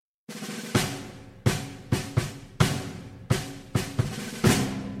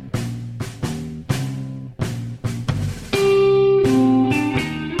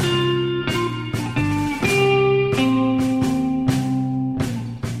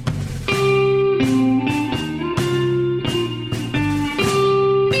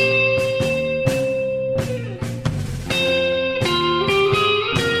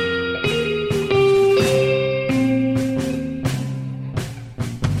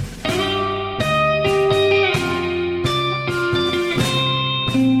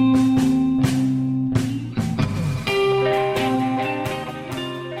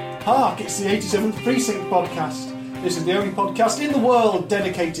the 87th Precinct podcast. This is the only podcast in the world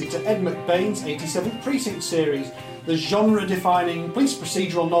dedicated to Ed McBain's 87th Precinct series, the genre-defining police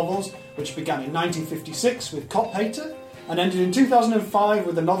procedural novels which began in 1956 with Cop Hater and ended in 2005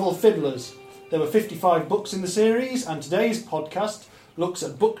 with the novel Fiddlers. There were 55 books in the series, and today's podcast looks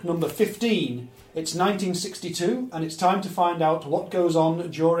at book number 15. It's 1962, and it's time to find out what goes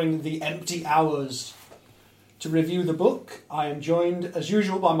on during the empty hours. To review the book, I am joined, as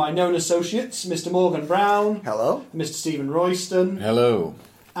usual, by my known associates, Mr. Morgan Brown. Hello. Mr. Stephen Royston. Hello.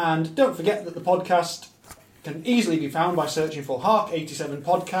 And don't forget that the podcast can easily be found by searching for Hark 87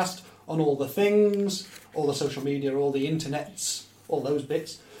 Podcast on all the things, all the social media, all the internets, all those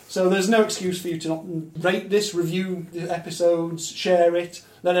bits. So there's no excuse for you to not rate this, review the episodes, share it,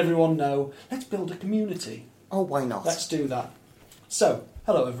 let everyone know. Let's build a community. Oh, why not? Let's do that. So,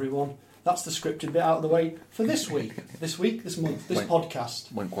 hello everyone. That's the scripted bit out of the way for this week, this month, this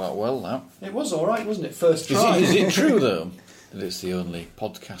podcast. Went quite well, that. It was all right, wasn't it? First try. Is it true, though, that it's the only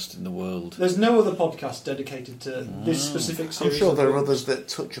podcast in the world? There's no other podcast dedicated to this specific series. I'm sure there are others that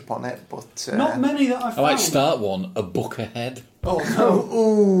touch upon it, but... Not many that I've found. I might start one a book ahead. Oh, no.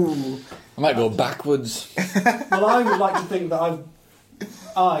 Ooh. I might go backwards. Well, I would like to think that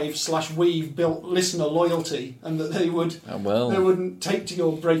we've built listener loyalty, and that they wouldn't take to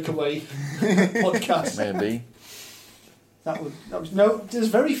your breakaway podcast. Maybe. There's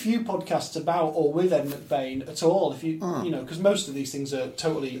very few podcasts about or with Ed McBain at all. If you because most of these things are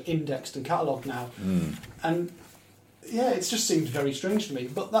totally indexed and catalogued now, and it just seems very strange to me.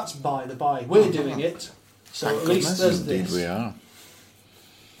 But that's by the by. We're doing it, so Thank at least there's Indeed this. we are.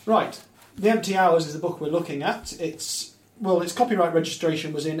 Right, The Empty Hours is the book we're looking at. Its copyright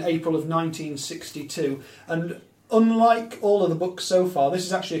registration was in April of 1962, and unlike all of the books so far, this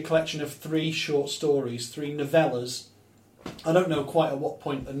is actually a collection of 3 short stories, 3 novellas. I don't know quite at what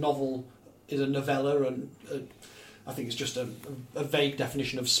point a novel is a novella, and I think it's just a vague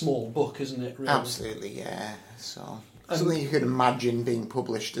definition of small book, isn't it? Really? Absolutely, yeah. So something you could imagine being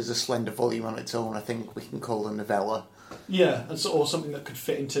published as a slender volume on its own, I think we can call a novella. Yeah, or something that could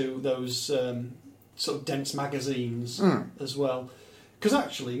fit into those sort of dense magazines as well. Because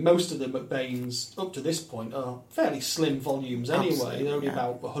actually, most of the McBains up to this point are fairly slim volumes anyway. Absolutely, They're only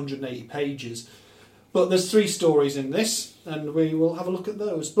about 180 pages. But there's 3 stories in this, and we will have a look at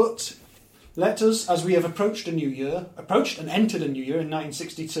those. But let us, as we have approached and entered a new year in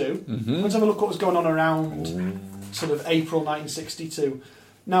 1962, let's have a look at what was going on around sort of April 1962.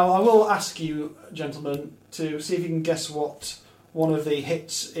 Now, I will ask you, gentlemen, to see if you can guess what one of the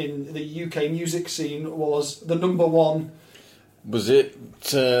hits in the UK music scene was, the number one. Was it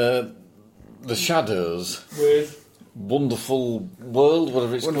The Shadows? With... Wonderful World,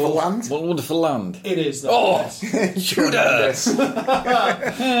 whatever it's Wonderful called. Land? Wonderful Land? It is, though. Oh! Yes. Judas!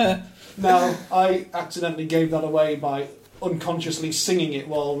 Now, I accidentally gave that away by unconsciously singing it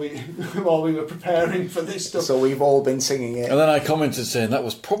while we were preparing for this stuff. So we've all been singing it. And then I commented saying that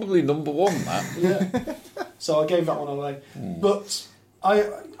was probably number 1, that. Yeah. So I gave that one away. But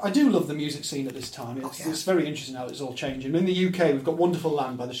I do love the music scene at this time. It's very interesting how it's all changing. In the UK, we've got Wonderful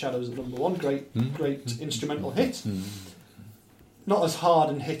Land by The Shadows at number 1. Great instrumental hit. Not as hard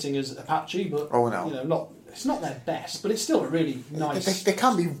and hitting as Apache, but it's not their best, but it's still a really nice... They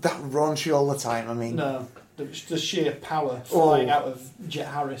can't be that raunchy all the time, I mean... No, the sheer power flying out of Jet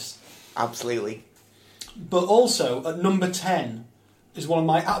Harris. Absolutely. But also, at number 10, is one of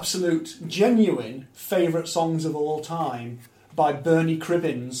my absolute, genuine favourite songs of all time by Bernie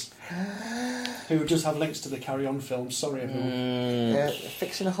Cribbins, who just have links to the Carry On film. Sorry, everyone.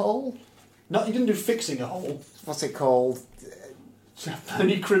 Fixing a Hole? No, he didn't do Fixing a Hole. What's it called?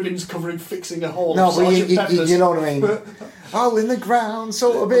 Bernie Cribbins covering Fixing a Hole. No, but you know what I mean. Hole in the ground,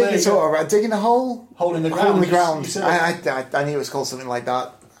 sort of big, sort of digging a hole. Hole in the ground. Hole in the ground. I knew it was called something like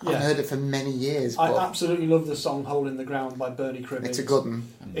that. Yeah. I've heard it for many years. I absolutely love the song Hole in the Ground by Bernie Cribbins. It's a good one.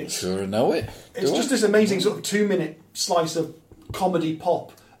 I'm sure I know it. It's just this amazing sort of 2-minute slice of comedy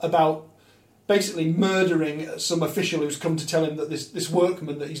pop about basically murdering some official who's come to tell him that this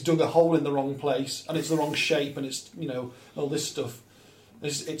workman, that he's dug a hole in the wrong place and it's the wrong shape and it's, all this stuff.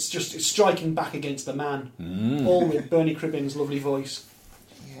 It's striking back against the man. All with Bernie Cribbins' lovely voice.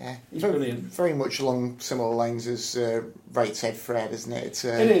 Yeah, He's brilliant. Very much along similar lines as Right Said Fred, isn't it?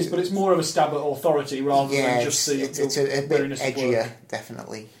 It is, but it's more of a stab at authority rather than just the it's a bit edgier, work.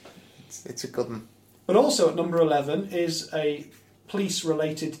 Definitely. It's a good one. But also at number 11 is a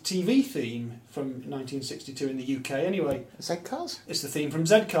police-related TV theme from 1962 in the UK. Anyway, Z-Cars? It's the theme from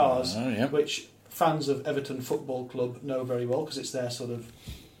Z-Cars, yep. which fans of Everton Football Club know very well because it's their sort of,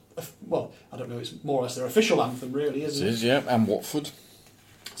 I don't know, it's more or less their official anthem, really, isn't it? It is, yeah, and Watford.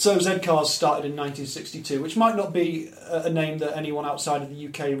 So Z-Cars started in 1962, which might not be a name that anyone outside of the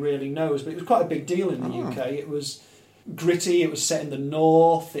UK really knows, but it was quite a big deal in the UK. It was gritty, it was set in the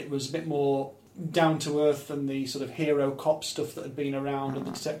north, it was a bit more down to earth than the sort of hero cop stuff that had been around and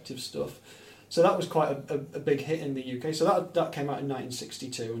the detective stuff. So that was quite a big hit in the UK. So that came out in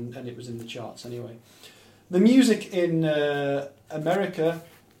 1962 and it was in the charts anyway. The music in America,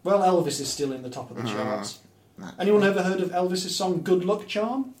 well, Elvis is still in the top of the charts. Anyone ever heard of Elvis's song Good Luck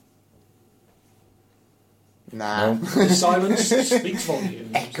Charm? Nah. The silence speaks volumes.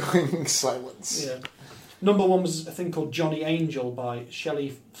 Echoing silence. Yeah. Number one was a thing called Johnny Angel by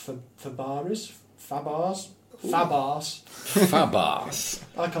Shelley Fabares. Fabars. I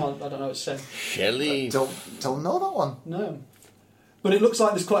don't know what it's said. Shelley. Don't know that one. No. But it looks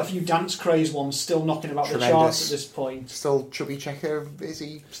like there's quite a few dance craze ones still knocking about the charts at this point. Still Chubby Checker, is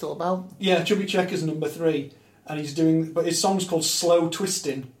he still about? Yeah, Chubby Checker's number 3. And but his song's called Slow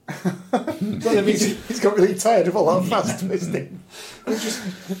Twisting. He's got really tired of all that fast twisting. Just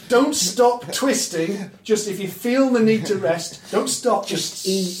don't stop twisting. Just if you feel the need to rest, don't stop. Just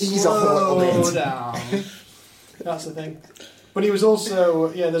ease off a little bit. Down. That's the thing. But he was also,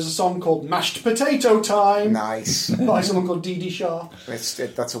 there's a song called Mashed Potato Time. Nice. By someone called Dee Dee Sharp.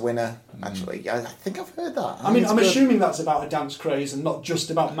 That's a winner, actually. I think I've heard that. I'm assuming that's about a dance craze and not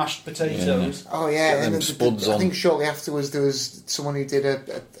just about mashed potatoes. Yeah. Oh, yeah. And I think shortly afterwards there was someone who did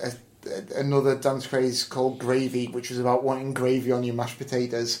another dance craze called Gravy, which was about wanting gravy on your mashed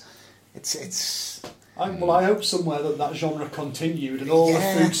potatoes. I hope somewhere that genre continued and all the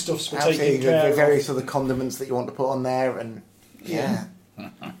foodstuffs were taken care of. The various other condiments that you want to put on there and... Yeah.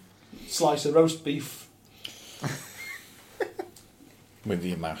 Slice of roast beef. With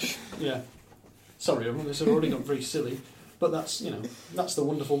your mash. Yeah. Sorry, I've already got very silly. But that's the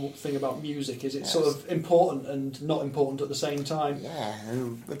wonderful thing about music, is it's sort of important and not important at the same time. Yeah,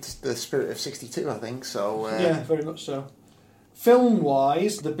 and it's the spirit of 62, I think, so... Yeah, very much so.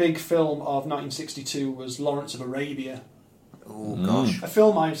 Film-wise, the big film of 1962 was Lawrence of Arabia. Oh, gosh. A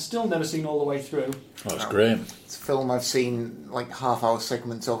film I've still never seen all the way through. Oh, it's great. It's a film I've seen, half-hour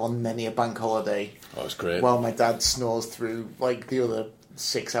segments of on many a bank holiday. Oh, it's great. While my dad snores through, the other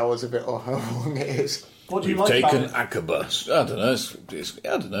 6 hours of it, or however long it is. What do you We've like taken about it? Aqaba. I don't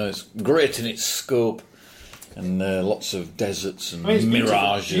know. It's great in its scope, and lots of deserts and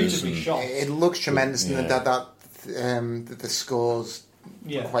mirages. Beautifully shot. It looks tremendous, and the score's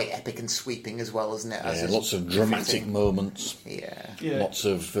quite epic and sweeping as well, isn't it? Lots of dramatic moments. Yeah. Lots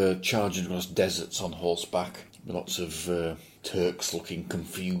of charging across deserts on horseback. Lots of Turks looking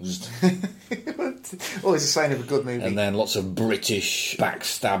confused. Always a sign of a good movie. And then lots of British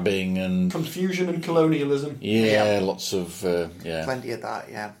backstabbing and... confusion and colonialism. Yeah, lots of... Plenty of that,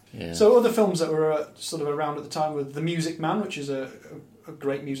 yeah. So other films that were sort of around at the time were The Music Man, which is a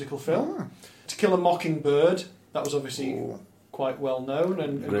great musical film. To Kill a Mockingbird, that was obviously quite well known.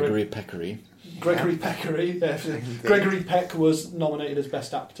 And Gregory Peccary. Gregory Peccary. Gregory Peck was nominated as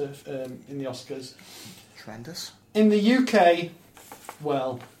Best Actor in the Oscars. Tremendous. In the UK,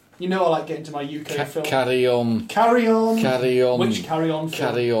 well, I like getting to my UK film. Carry on. Carry On. Carry On. Which Carry On film?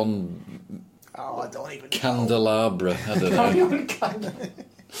 Carry On. Oh, I don't even Candelabra. I don't know. Carry On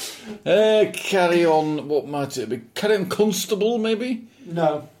Candelabra. Carry On. What might it be? Carry On Constable, maybe?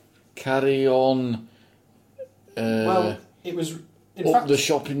 No. Carry On. Well, it was. In fact, the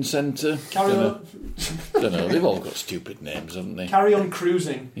shopping centre. Carry On. Don't know. They've all got stupid names, haven't they? Carry On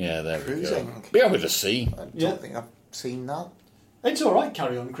Cruising. Yeah, there Cruising. we go. Beyond with a C. I don't think I've seen that. It's all right,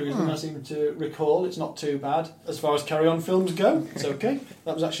 Carry On Cruising. I seem to recall it's not too bad as far as Carry On films go. It's okay.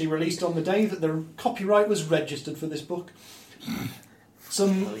 That was actually released on the day that the copyright was registered for this book.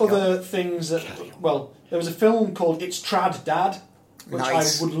 Some other things that, there was a film called It's Trad Dad, which I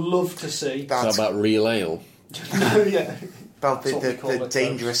would love to see. That's about real ale. No, yeah. About the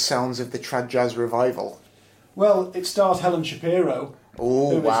dangerous sounds of the trad jazz revival. Well, it stars Helen Shapiro.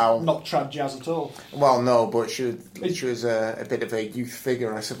 Oh, wow. Not trad jazz at all. Well, no, but she was a bit of a youth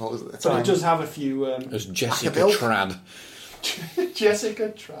figure, I suppose, at the time. But it does have a few... There's Jessica Trad. Jessica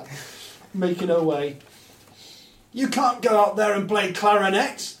Trad. Making her way. You can't go out there and play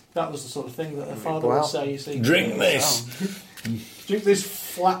clarinet. That was the sort of thing that her father would say, you see. Drink this. Drink this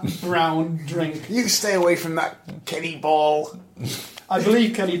flat brown drink. You stay away from that Kenny Ball. I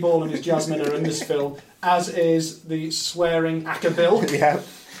believe Kenny Ball and his jazzmen are in this film, as is the swearing Ackerbill. Yeah,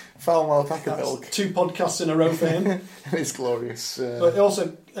 Falmouth Ackerbill. That's 2 podcasts in a row for him. It's glorious. But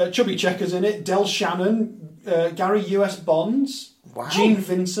also, Chubby Checker's in it, Del Shannon, Gary U.S. Bonds, Gene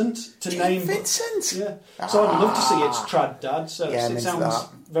Vincent, name... Vincent? Yeah. So I'd love to see It's Trad Dad, so it sounds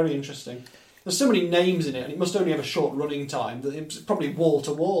very interesting. there's so many names in it, and it must only have a short running time that it's probably wall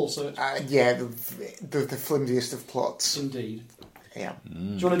to wall. So it's the flimsiest of plots. indeed. Yeah. Do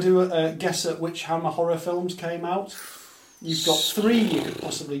you want to do a guess at which Hammer horror films came out? You've got 3 you could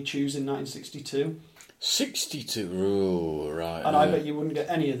possibly choose in 1962. 62. Oh, right. And I bet you wouldn't get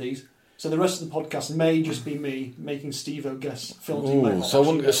any of these. So the rest of the podcast may just be me making Steve-O guess films he might not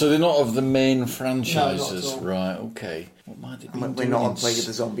actually know. So they're not of the main No, franchises, not at all. right? Okay. What might it be? We're not on Plague of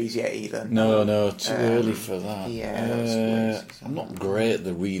the Zombies yet either. No, too early for that. Yeah, that's I'm not great at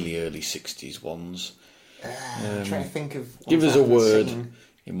the really early 60s ones. I'm trying to think of... Give us ones I a haven't word seen.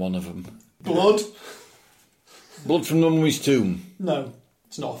 in one of them. Blood? Blood from the Mummy's Tomb. No,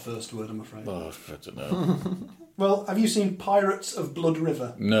 it's not a first word, I'm afraid. Oh, I don't know. Well, have you seen Pirates of Blood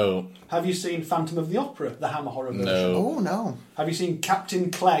River? No. Have you seen Phantom of the Opera, the Hammer horror version? No. Oh, no. Have you seen Captain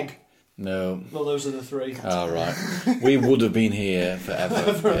Clegg? No. Well, those are the 3. All right. We would have been here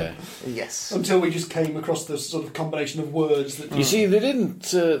forever. Yeah. Yes. Until we just came across this sort of combination of words that... You see, they didn't.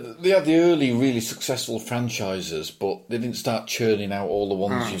 They had the early, really successful franchises, but they didn't start churning out all the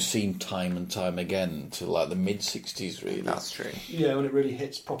ones you've seen time and time again until like the mid '60s, really. That's true. Yeah, when it really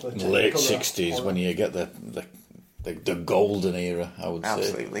hits proper... The late Technicolor '60s, horror. when you get the golden era, I would say.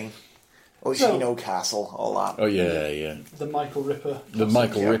 Absolutely. Oh, So- Chino Castle, all that. Oh yeah. The Michael Ripper. The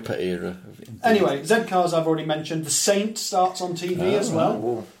Michael yeah. Ripper era. Anyway, Z-Cars I've already mentioned. The Saint starts on TV as well.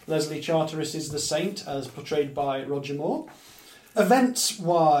 Oh. Leslie Charteris is the Saint, as portrayed by Roger Moore.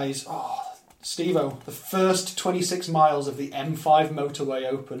 Events-wise, Steve-O, the first 26 miles of the M5 motorway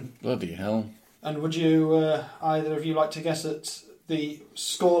open. Bloody hell. And would you, either of you, like to guess at the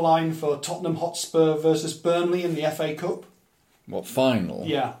scoreline for Tottenham Hotspur versus Burnley in the FA Cup? What, final?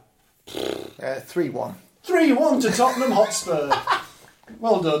 Yeah. 3-1. 3-1 to Tottenham Hotspur.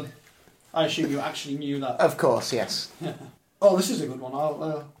 Well done. I assume you actually knew that. Of course, yes. Oh, this is a good one.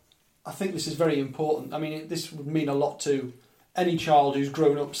 I think this is very important. I mean, this would mean a lot to any child who's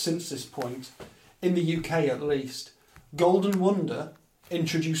grown up since this point. In the UK, at least, Golden Wonder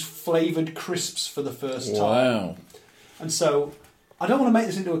introduced flavoured crisps for the first time. Wow. And so, I don't want to make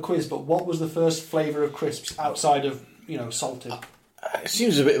this into a quiz, but what was the first flavour of crisps outside of, salted? It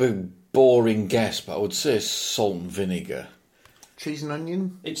seems a bit of a boring guess, but I would say salt and vinegar. Cheese and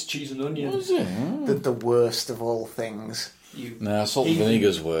onion? It's cheese and onion. Was it? The worst of all things. Nah, salt and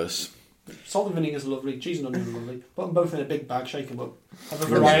vinegar's worse. Salt and vinegar's lovely, cheese and onion are lovely. Put them both in a big bag, shake them up. Have a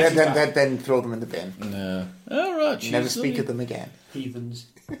variety pack. Then throw them in the bin. No. All right. cheese Never and speak onion. of them again. Heathens.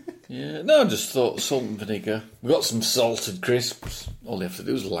 Yeah, no, I just thought salt and vinegar. We've got some salted crisps. All you have to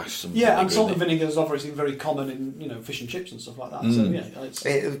do is lash some Yeah, and vinegar salt in and it. vinegar is obviously very common in fish and chips and stuff like that. So yeah, it's,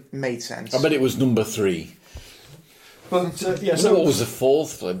 It made sense. I bet it was number 3. but yeah. So what So was the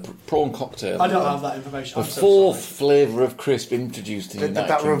 4th flavour? Prawn cocktail. I don't have that information. The I'm so 4th sorry. flavour of crisp introduced in the United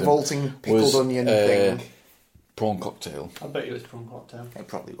that Kingdom revolting pickled was, onion thing. Prawn cocktail. I bet you it's prawn cocktail. It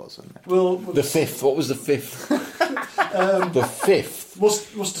probably was, wasn't it? Well, The 5th. What was the 5th? The 5th.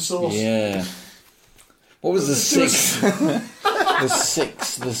 Worcester sauce. Yeah. What was the 6th?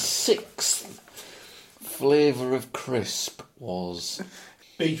 The 6th flavour of crisp was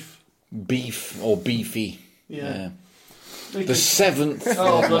Beef. beef or beefy. Yeah. The 7th.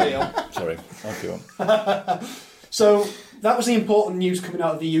 Oh bloody hell! Sorry. Okay. So that was the important news coming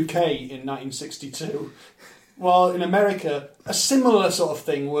out of the UK in 1962. While in America, a similar sort of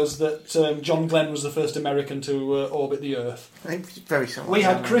thing was that John Glenn was the first American to orbit the Earth. Very similar. We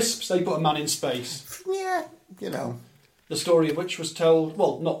had crisps, they put a man in space. Yeah, The story of which was told,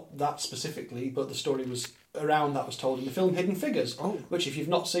 well, not that specifically, but the story was around that was told in the film Hidden Figures, which if you've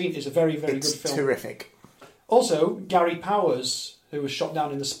not seen is a very, very it's good film. terrific. Also, Gary Powers, who was shot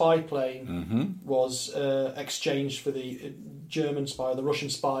down in the spy plane, was exchanged for the German spy, the Russian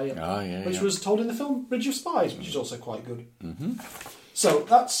spy, which was told in the film Bridge of Spies, which is also quite good. So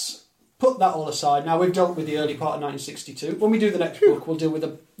that's put that all aside. Now we've dealt with the early part of 1962. When we do the next book, we'll deal with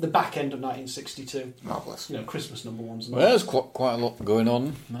the back end of 1962. Marvellous. Christmas number ones. And Well, there's quite a lot going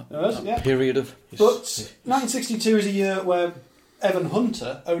on. That period of. But 1962 is a year where Evan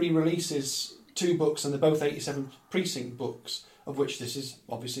Hunter only releases 2 books, and they're both 87 Precinct books, of which this is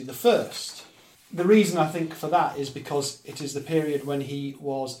obviously the first. The reason I think for that is because it is the period when he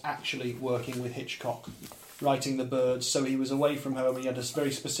was actually working with Hitchcock, writing The Birds, so he was away from home, he had a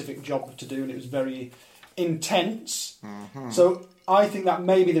very specific job to do, and it was very intense. So I think that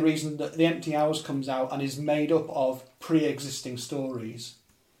may be the reason that The Empty Hours comes out and is made up of pre-existing stories.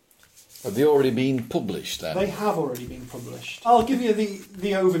 Have they already been published then? They have already been published. I'll give you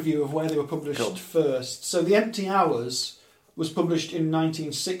the overview of where they were published first. So The Empty Hours was published in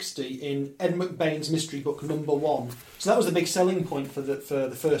 1960 in Ed McBain's Mystery Book #1. So that was the big selling point for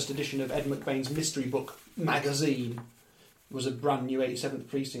the first edition of Ed McBain's Mystery Book magazine. It was a brand new 87th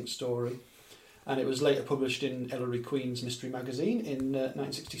Precinct story. And it was later published in Ellery Queen's Mystery Magazine in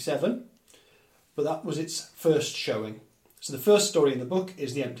 1967. But that was its first showing. So the first story in the book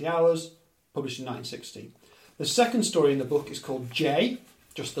is The Empty Hours, published in 1960. The second story in the book is called J,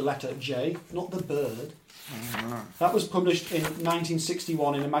 just the letter J, not the bird. That was published in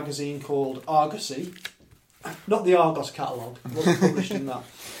 1961 in a magazine called Argosy. Not the Argos catalogue, it wasn't published in that.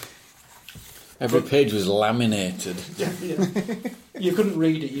 Every page was laminated. Yeah. You couldn't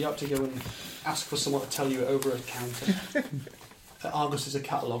read it, you had to go and ask for someone to tell you it over a counter. Argos is a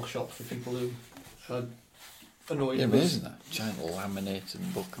catalogue shop for people who are annoyed Yeah, with but us. isn't that giant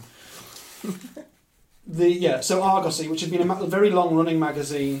laminated book? So Argosy, which had been a very long-running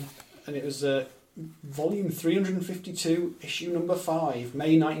magazine, and it was volume 352, issue number 5,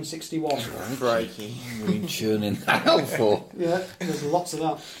 May 1961. Crikey. What are you churning that out for? Yeah, there's lots of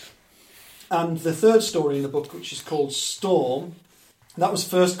that. And the third story in the book, which is called Storm, that was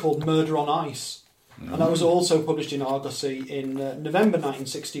first called Murder on Ice. And that was also published in Argosy in November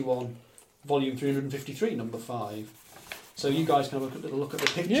 1961, volume 353, number 5. So you guys can have a little look at the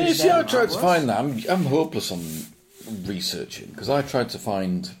pictures. Yeah, you see, I there. tried to find that. I'm hopeless on researching because I tried to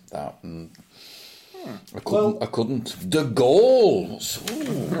find that and I couldn't. De Gaulle.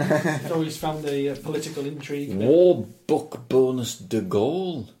 I'd always found the political intrigue. War book bonus De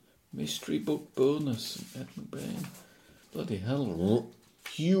Gaulle. Mystery book bonus Ed McBain. Bloody hell.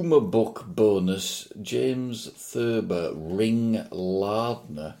 Humour book bonus James Thurber. Ring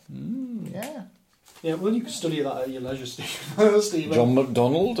Lardner. Yeah. Yeah, well, you can study that at your leisure, Stephen. John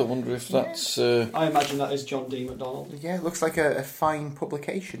MacDonald. I wonder if that's I imagine that is John D. MacDonald. Yeah, it looks like a fine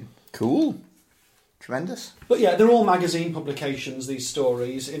publication. cool. Tremendous. But yeah, they're all magazine publications, these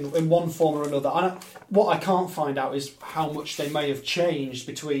stories, in one form or another. And what I can't find out is how much they may have changed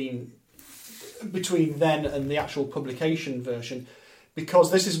between then and the actual publication version.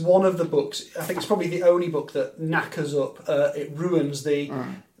 Because this is one of the books, I think it's probably the only book that knackers up, it ruins the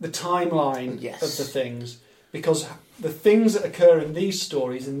timeline of the things. Because the things that occur in these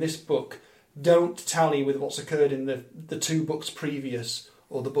stories, in this book, don't tally with what's occurred in the two books previous,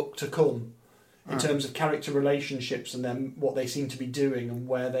 or the book to come. In terms of character relationships and then what they seem to be doing and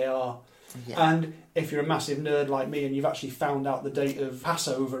where they are. Yeah. And if you're a massive nerd like me and you've actually found out the date of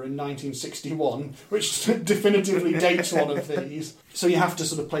Passover in 1961, which definitively dates one of these, so you have to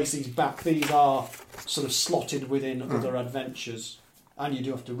sort of place these back. These are sort of slotted within other adventures, and you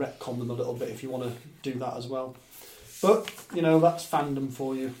do have to retcon them a little bit if you want to do that as well. But, you know, that's fandom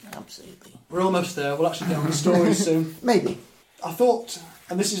for you. Absolutely. We're almost there. We'll actually get on the stories soon. Maybe. I thought,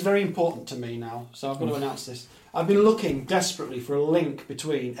 and this is very important to me now, so I've got to announce this. I've been looking desperately for a link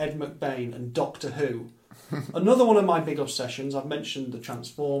between Ed McBain and Doctor Who. Another one of my big obsessions. I've mentioned the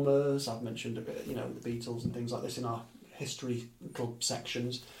Transformers. I've mentioned a bit, the Beatles and things like this in our history club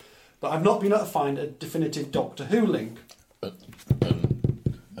sections, but I've not been able to find a definitive Doctor Who link.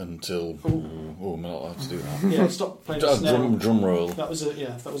 Until I'm not allowed to do that. Yeah, stop playing the snare. Drum roll. That was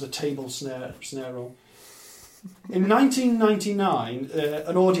a table snare roll. In 1999,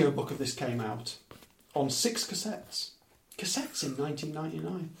 an audiobook of this came out on 6 cassettes. Cassettes in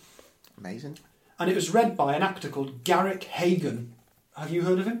 1999. Amazing. And it was read by an actor called Garrick Hagan. Have you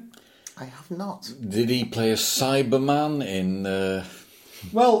heard of him? I have not. Did he play a Cyberman in...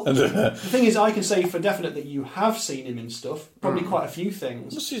 Well, the thing is, I can say for definite that you have seen him in stuff. Probably quite a few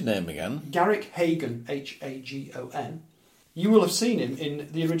things. What's his name again? Garrick Hagan, Hagon. You will have seen him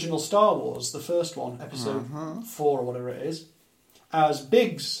in the original Star Wars, the first one, episode 4 or whatever it is, as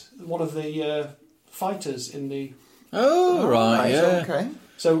Biggs, one of the fighters in the... Oh, right, yeah. Okay.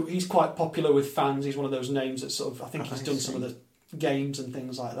 So he's quite popular with fans. He's one of those names that sort of... I think he's done some of the games and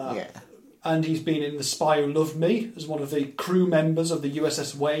things like that. Yeah. And he's been in The Spy Who Loved Me as one of the crew members of the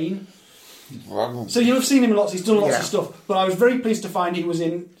USS Wayne. So you'll have seen him in lots. He's done lots of stuff. But I was very pleased to find he was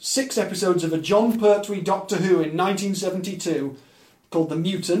in 6 episodes of a John Pertwee Doctor Who in 1972 called The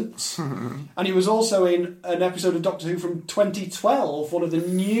Mutants. And he was also in an episode of Doctor Who from 2012, one of the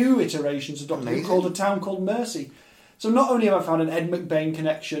new iterations of Doctor Who, called A Town Called Mercy. So not only have I found an Ed McBain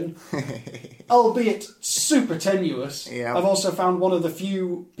connection, albeit super tenuous, I've also found one of the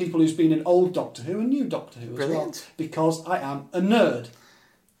few people who's been in old Doctor Who and new Doctor Who as well, because I am a nerd.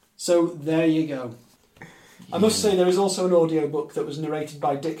 So there you go. I must say there is also an audiobook that was narrated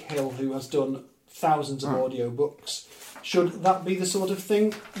by Dick Hill, who has done thousands of audiobooks. Should that be the sort of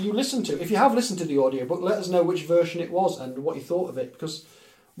thing you listen to? If you have listened to the audiobook, let us know which version it was and what you thought of it, because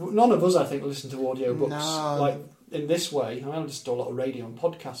none of us, I think, listen to audiobooks like in this way. I listen to a lot of radio and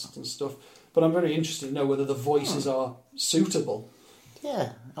podcasts and stuff, but I'm very interested to know whether the voices are suitable.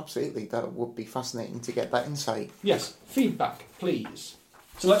 Yeah, absolutely. That would be fascinating to get that insight. Yes, feedback, please.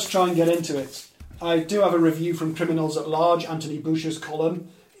 So let's try and get into it. I do have a review from Criminals at Large, Anthony Boucher's column.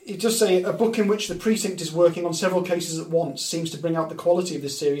 It does say, a book in which the precinct is working on several cases at once seems to bring out the quality of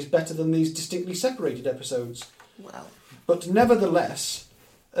this series better than these distinctly separated episodes. Well, But nevertheless,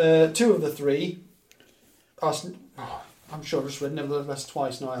 two of the three are... I'm sure I've just read nevertheless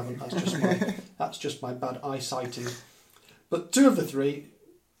twice. No, I haven't. That's just my bad eyesighting. But two of the three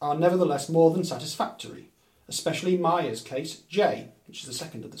are nevertheless more than satisfactory, especially Maya's case, Jay, which is the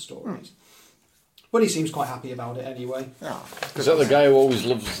second of the stories. But he seems quite happy about it anyway. oh, Is that the guy who always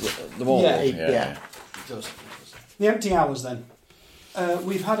loves them all? Yeah. yeah. He does. The empty hours then.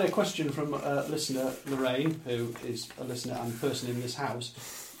 We've had a question from listener Lorraine, who is a listener and person in this house.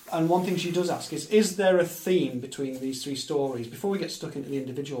 And one thing she does ask is there a theme between these three stories? Before we get stuck into the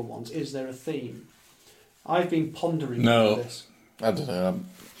individual ones, is there a theme? I've been pondering over this. I don't know.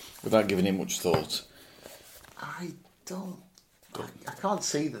 Without giving it much thought. I can't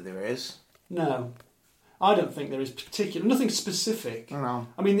see that there is. No. I don't think there is nothing specific. No.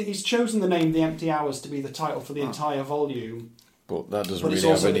 I mean, he's chosen the name The Empty Hours to be the title for the entire volume. But that doesn't But it's really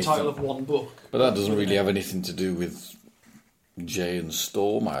have also the anything. title of one book. But that doesn't really have anything to do with Jay and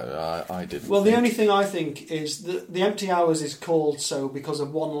Storm. I didn't. Well, the think. only thing I think is that The Empty Hours is called so because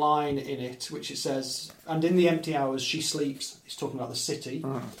of one line in it, which it says, and in the empty hours she sleeps. He's talking about the city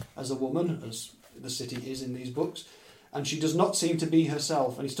as a woman, as the city is in these books, and she does not seem to be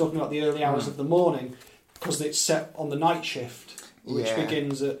herself. And he's talking about the early hours of the morning because it's set on the night shift, which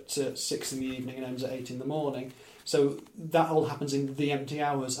begins at 6 in the evening and ends at 8 in the morning. So that all happens in the empty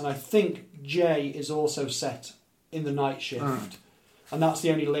hours. And I think Jay is also set in the night shift. And that's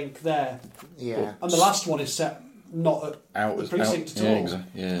the only link there. Yeah. And the last one is set not at the precinct at all.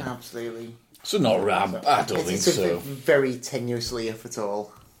 Exactly. Yeah. Absolutely. So not I don't think It's so. very tenuously, if at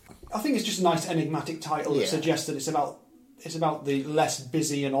all. I think it's just a nice enigmatic title that suggests that it's about the less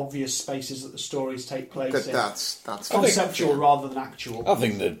busy and obvious spaces that the stories take place in. That's Conceptual rather than actual. I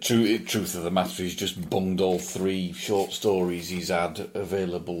think the truth of the matter is just bunged all three short stories he's had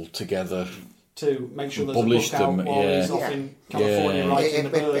available together. To make sure there's Published a book out them, while yeah. he's off in California Yeah.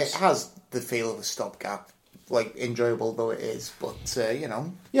 writing the It birds. has the feel of a stopgap, like enjoyable though it is. But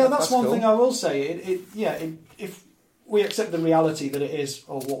Yeah, that's one cool. thing I will say. If we accept the reality that it is,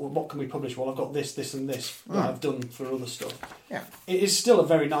 what can we publish? Well, I've got this, and this that I've done for other stuff. Yeah. It is still a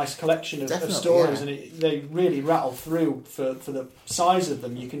very nice collection of stories, and they really rattle through for the size of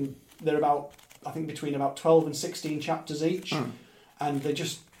them. They're about, I think, between about 12 and 16 chapters each, and they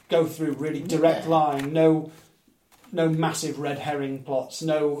just go through really direct line. No massive red herring plots.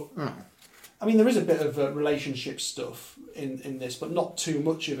 I mean, there is a bit of relationship stuff in this, but not too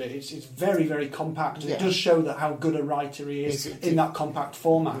much of it. It's very, very compact. Yeah. It does show that how good a writer he is in that compact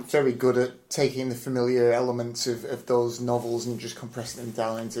format. Very good at taking the familiar elements of those novels and just compressing them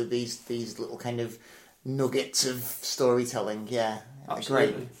down into these little kind of nuggets of storytelling. Yeah,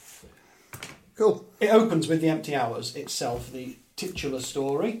 Absolutely. Great. Cool. It opens with The Empty Hours itself, the titular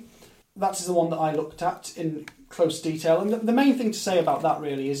story. That is the one that I looked at in close detail. And the main thing to say about that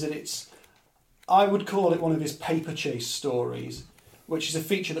really is that I would call it one of his paper chase stories, which is a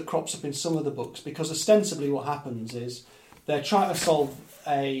feature that crops up in some of the books, because ostensibly what happens is they're trying to solve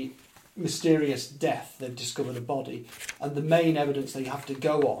a mysterious death. They've discovered a body, and the main evidence they have to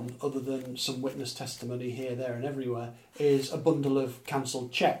go on, other than some witness testimony here, there and everywhere, is a bundle of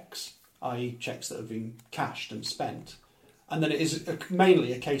cancelled cheques, i.e. cheques that have been cashed and spent. And then it is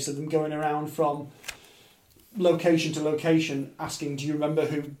mainly a case of them going around from location to location asking, do you remember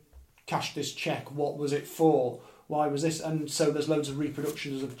who cashed this cheque? What was it for? Why was this? And so there's loads of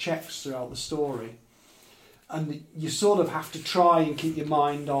reproductions of cheques throughout the story. And you sort of have to try and keep your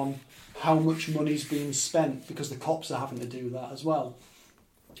mind on how much money's being spent, because the cops are having to do that as well.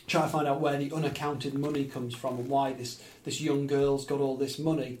 Try to find out where the unaccounted money comes from and why this young girl's got all this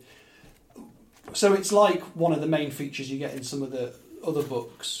money. So it's like one of the main features you get in some of the other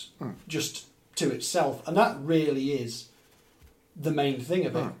books, just to itself. And that really is the main thing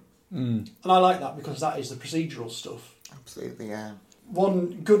of it. And I like that because that is the procedural stuff. Absolutely, yeah.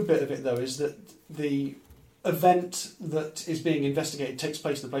 One good bit of it, though, is that the event that is being investigated takes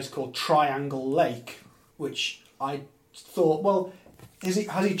place in a place called Triangle Lake, which I thought, well, has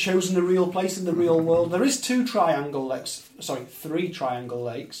he chosen a real place in the real world? There is three Triangle Lakes,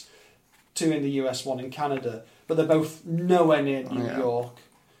 2 in the US, 1 in Canada, but they're both nowhere near New York.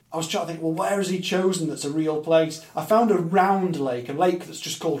 I was trying to think, well, where has he chosen that's a real place? I found a lake that's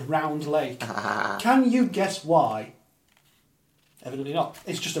just called Round Lake. Can you guess why? Evidently not.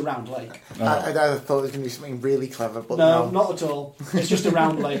 It's just a round lake. I thought it was going to be something really clever, but no, not at all. It's just a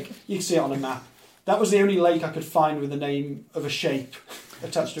round lake. You can see it on a map. That was the only lake I could find with the name of a shape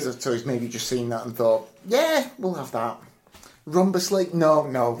attached to it. So he's maybe just seen that and thought, yeah, we'll have that. Rhombus Lake? No.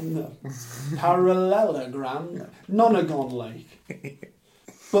 Parallelogram? Nonagon Lake.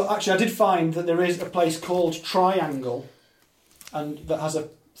 But actually I did find that there is a place called Triangle, and that has a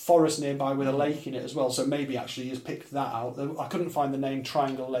forest nearby with a lake in it as well, so maybe actually he's picked that out. I couldn't find the name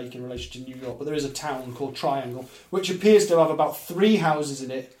Triangle Lake in relation to New York, but there is a town called Triangle, which appears to have about 3 houses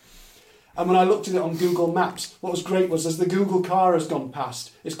in it. And when I looked at it on Google Maps, what was great was as the Google car has gone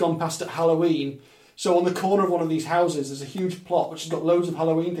past, it's gone past at Halloween. So on the corner of one of these houses, there's a huge plot which has got loads of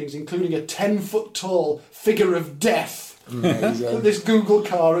Halloween things, including a 10-foot tall figure of death that this Google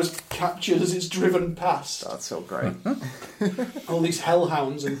car has captured as it's driven past. That's so great. All these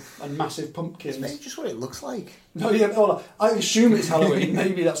hellhounds and massive pumpkins. It's maybe just what it looks like. No, yeah, well, I assume it's Halloween.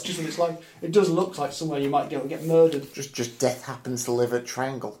 Maybe that's just what it's like. It does look like somewhere you might go and get murdered. Just death happens to live at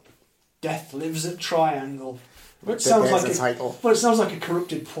Triangle. Death lives at Triangle. Which sounds like a title. Well, it sounds like a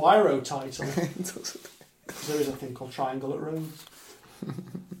corrupted Poirot title. There is a thing called Triangle at Rhodes.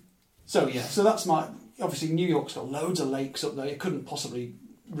 So that's my... Obviously, New York's got loads of lakes up there. You couldn't possibly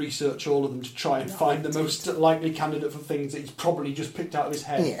research all of them to try and find the most likely candidate for things that he's probably just picked out of his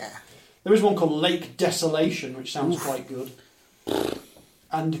head. Yeah. There is one called Lake Desolation, which sounds quite good.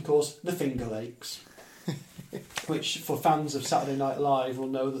 And, of course, the Finger Lakes, which, for fans of Saturday Night Live, will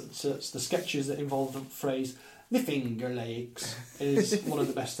know that it's the sketches that involve the phrase, the Finger Lakes, is one of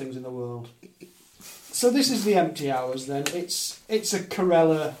the best things in the world. So this is The Empty Hours, then. It's a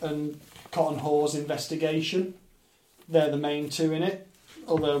Corella and Cotton Hawes investigation. They're the main two in it,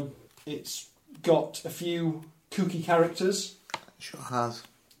 although it's got a few kooky characters. Sure has.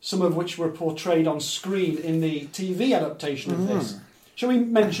 Some of which were portrayed on screen in the TV adaptation of this. Shall we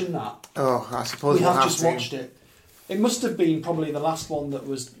mention that? Oh, I suppose we have just watched it. It must have been probably the last one that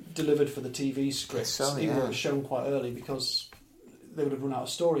was delivered for the TV script. So, Even though it was shown quite early because they would have run out of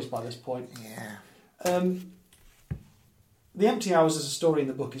stories by this point. Yeah. The Empty Hours as a story in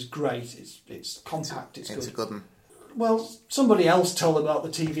the book is great. It's compact. It's good. It's a good one. Well, somebody else told about the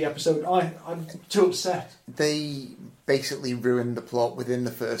TV episode. I'm too upset. They basically ruined the plot within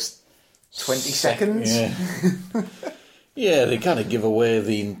the first 20 seconds. Yeah. Yeah, they kind of give away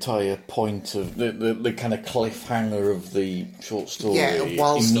the entire point of the kind of cliffhanger of the short story. Yeah,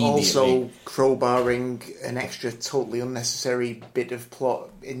 whilst also crowbarring an extra totally unnecessary bit of plot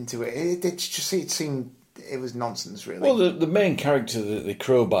into it. It was nonsense, really. Well, the main character that they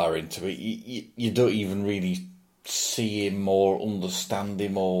crowbar into it, you don't even really see him or understand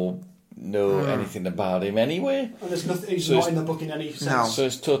him or know anything about him anyway. And there's nothing. He's not in the book in any sense. No. So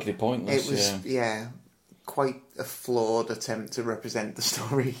it's totally pointless. It was, quite a flawed attempt to represent the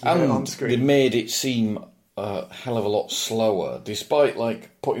story and on screen. They made it seem a hell of a lot slower, despite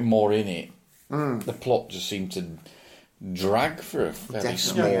putting more in it. The plot just seemed to drag for a fairly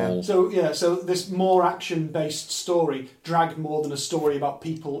small. So this more action-based story dragged more than a story about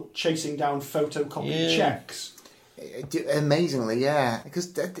people chasing down photocopied checks. Amazingly, yeah,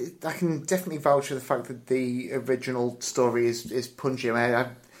 because I can definitely vouch for the fact that the original story is punchy.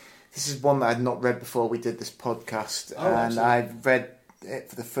 This is one that I'd not read before we did this podcast, and I've read it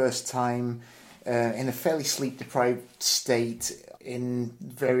for the first time in a fairly sleep-deprived state in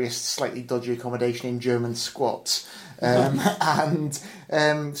various slightly dodgy accommodation in German squats, and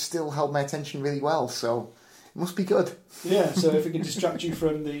still held my attention really well, so it must be good. Yeah, so if it can distract you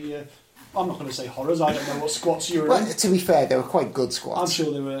from the... I'm not going to say horrors, I don't know what squats you were in. To be fair, they were quite good squats. I'm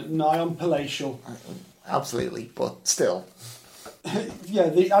sure they were nigh on palatial. Absolutely, but still... Yeah,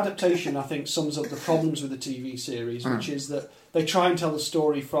 the adaptation, I think, sums up the problems with the TV series, which is that they try and tell the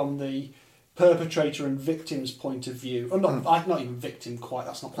story from the perpetrator and victim's point of view. Or not even victim, quite,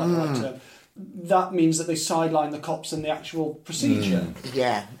 that's not quite the right term. That means that they sideline the cops and the actual procedure.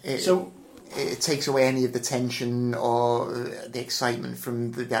 Yeah, it takes away any of the tension or the excitement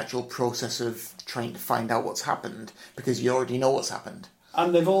from the actual process of trying to find out what's happened, because you already know what's happened.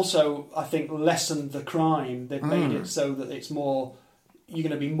 And they've also, I think, lessened the crime. They've made it so that it's more... You're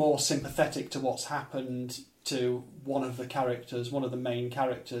going to be more sympathetic to what's happened to one of the main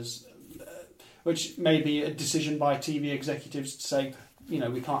characters, which may be a decision by TV executives to say,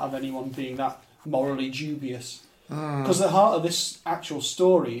 we can't have anyone being that morally dubious. Because the heart of this actual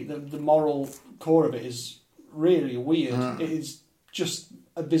story, the moral core of it is really weird. It is just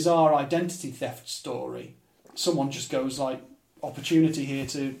a bizarre identity theft story. Someone just goes opportunity here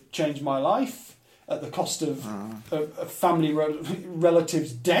to change my life at the cost of a family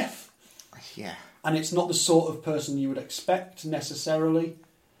relative's death. Yeah. And it's not the sort of person you would expect necessarily.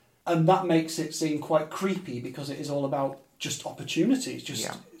 And that makes it seem quite creepy because it is all about just opportunities.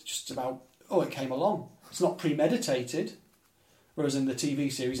 It's just about, it came along. It's not premeditated. Whereas in the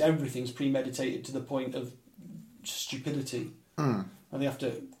TV series, everything's premeditated to the point of stupidity. And they have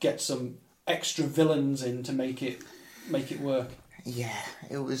to get some extra villains in to make it work. Yeah,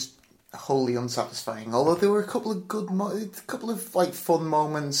 it was wholly unsatisfying. Although there were a couple of like fun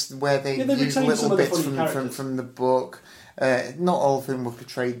moments where they used little bits from the book. Not all of whom were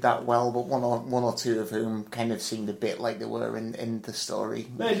portrayed that well, but one or two of whom kind of seemed a bit like they were in the story.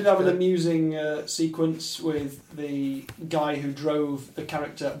 They did have an amusing sequence with the guy who drove the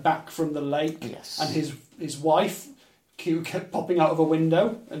character back from the lake, and his wife, who kept popping out of a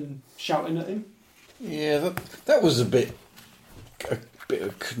window and shouting at him. Yeah, that was a bit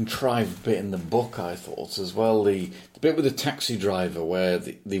of contrived bit in the book, I thought, as well. The bit with the taxi driver where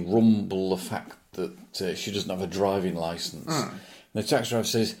they rumble the fact that she doesn't have a driving licence. The taxi driver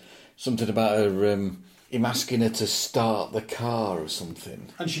says something about her him asking her to start the car or something.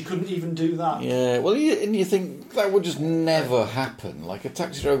 And she couldn't even do that. Yeah, well, you think that would just never happen. Like, a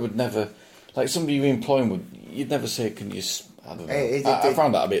taxi driver would never... Like, somebody you employ you'd never say, can you... I don't know. I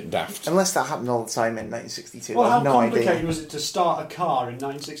found that a bit daft. Unless that happened all the time in 1962. Well, how no complicated idea. was it to start a car in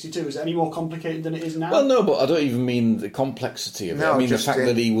 1962? Is it any more complicated than it is now? Well, no, but I don't even mean the complexity of it. I mean the fact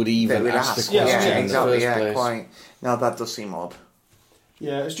that he would even ask the question in the first place. Quite. No, that does seem odd.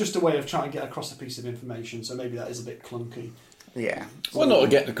 Yeah, it's just a way of trying to get across a piece of information, so maybe that is a bit clunky. Yeah. Well, not to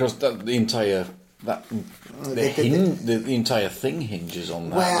get across the entire... the entire thing hinges on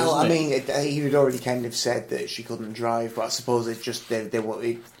that. Well, I mean, he had already kind of said that she couldn't drive, but I suppose it's just I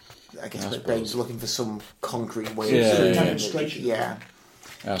guess McBain's looking for some concrete way of demonstration. Yeah,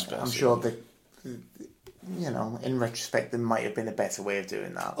 I'm sure that in retrospect, there might have been a better way of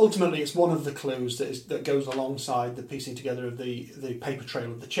doing that. Ultimately, it's one of the clues that goes alongside the piecing together of the paper trail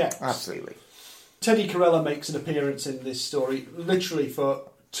of the checks. Absolutely. Teddy Corella makes an appearance in this story, literally for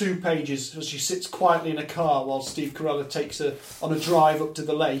 2 pages, as she sits quietly in a car while Steve Carella takes her on a drive up to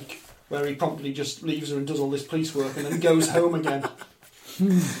the lake, where he promptly just leaves her and does all this police work and then goes home again.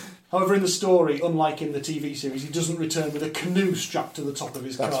 However, in the story, unlike in the TV series, he doesn't return with a canoe strapped to the top of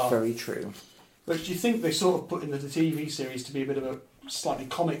his car. That's very true. Which you think they sort of put in the TV series to be a bit of a slightly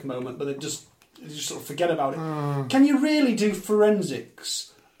comic moment, but they just sort of forget about it. Can you really do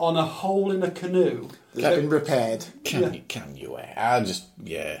forensics on a hole in a canoe that's been repaired? Can you?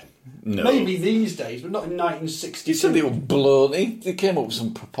 No. Maybe these days, but not in 1962. He said they were blown. They came up with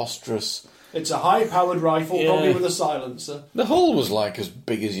some preposterous... It's a high-powered rifle, probably with a silencer. The hole was like as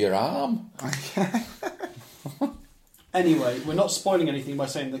big as your arm. Anyway, we're not spoiling anything by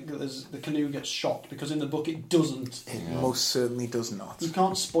saying that the canoe gets shot, because in the book it doesn't. It most certainly does not. You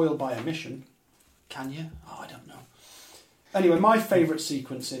can't spoil by omission, can you? I don't know. Anyway, my favourite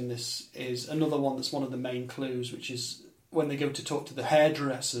sequence in this is another one that's one of the main clues, which is when they go to talk to the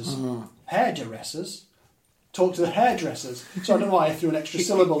hairdressers. Hairdressers? Talk to the hairdressers. So I don't know why I threw an extra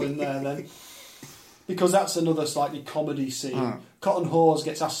syllable in there then. Because that's another slightly comedy scene. Cotton Hawes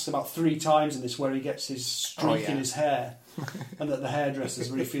gets asked about 3 times in this where he gets his streak in his hair. And that the hairdressers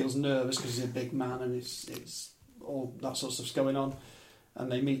where he feels nervous because he's a big man and it's all that sort of stuff's going on. And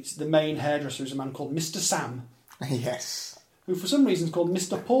they meet the main hairdresser is a man called Mr. Sam. Yes. Who for some reason is called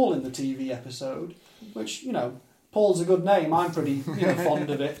Mr. Paul in the TV episode. Which, Paul's a good name. I'm pretty fond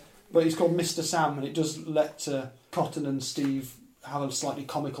of it. But he's called Mr. Sam, and it does let Cotton and Steve have a slightly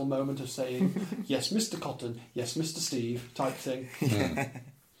comical moment of saying, yes, Mr. Cotton, yes, Mr. Steve, type thing.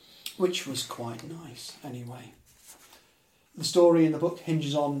 Which was quite nice, anyway. The story in the book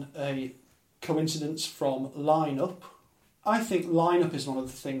hinges on a coincidence from Line-Up. I think Line-Up is one of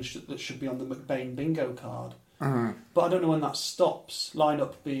the things that should be on the McBain bingo card. But I don't know when that stops.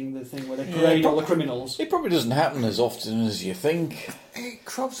 Line-Up being the thing where they parade all the criminals. It probably doesn't happen as often as you think. It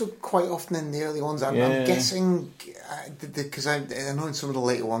crops up quite often in the early ones. I'm guessing, because I know in some of the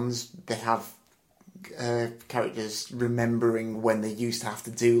later ones they have characters remembering when they used to have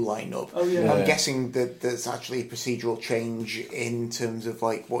to do Line-Up. Oh, yeah. I'm guessing that there's actually a procedural change in terms of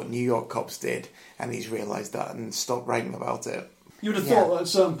like what New York cops did, and he's realised that and stopped writing about it. You would have thought that at a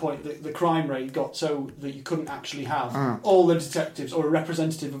certain point that the crime rate got so that you couldn't actually have all the detectives or a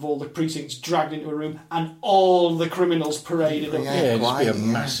representative of all the precincts dragged into a room and all the criminals paraded up. It'd just be a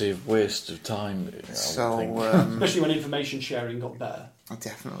massive waste of time. Especially when information sharing got better.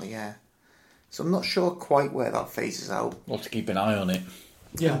 Definitely, yeah. So I'm not sure quite where that phases out. We'll have to keep an eye on it.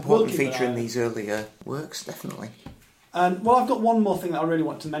 Yeah, important feature in these earlier works, definitely. And well, I've got one more thing that I really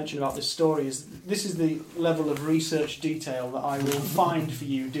want to mention about this story. This is the level of research detail that I will find for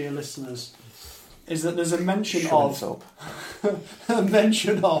you, dear listeners. Is that there's a mention of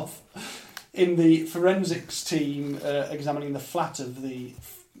in the forensics team examining the flat of the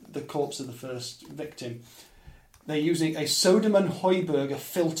corpse of the first victim. They're using a Soderman Heuberger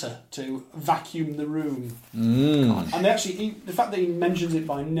filter to vacuum the room. And actually, the fact that he mentions it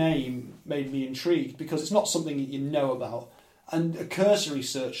by name made me intrigued, because it's not something that you know about. And a cursory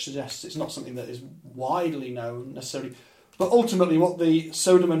search suggests it's not something that is widely known necessarily. But ultimately, what the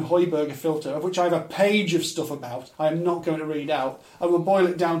Soderman Heuberger filter, of which I have a page of stuff about, I am not going to read out. I will boil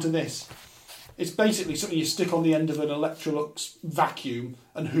it down to this. It's basically something you stick on the end of an Electrolux vacuum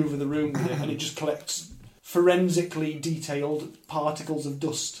and hoover the room with it, and it just collects forensically detailed particles of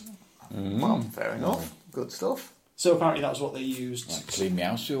dust. Well, fair enough. Good stuff. So apparently that's what they used. Like clean me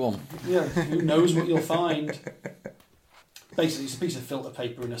house with one. Yeah, who knows what you'll find. Basically, it's a piece of filter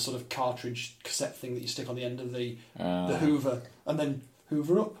paper in a sort of cartridge cassette thing that you stick on the end of the hoover and then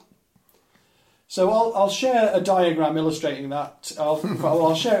hoover up. So I'll share a diagram illustrating that.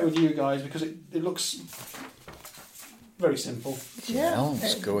 I'll share it with you guys because it looks very simple. Yeah,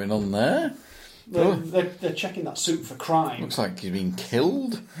 what's going on there? They're checking that suit for crime. Looks like he's been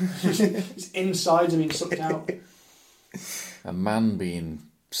killed. His insides are being sucked out. A man being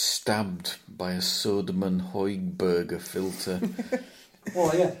stabbed by a Soderman Heuberger filter.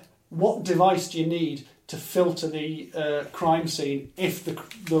 Well, yeah. What device do you need to filter the crime scene if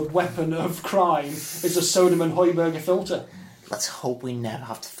the weapon of crime is a Soderman Heuberger filter? Let's hope we never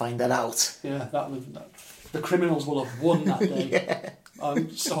have to find that out. Yeah, the criminals will have won that day. Yeah.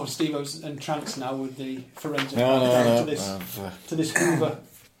 So Steve-O's entranced now with the forensic No. to this Hoover.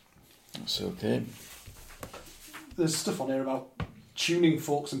 That's okay. There's stuff on here about tuning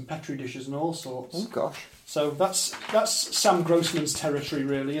forks and petri dishes and all sorts. Oh gosh. So that's Sam Grossman's territory,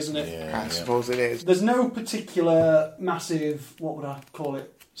 really, isn't it? Yeah, I suppose it is. There's no particular massive, what would I call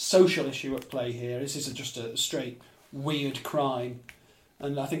it, social issue at play here. This is just a straight weird crime,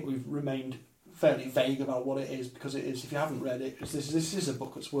 and I think we've remained fairly vague about what it is, because it is, if you haven't read it, this is a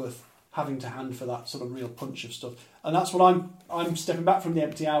book that's worth having to hand for that sort of real punch of stuff. And that's what I'm stepping back from the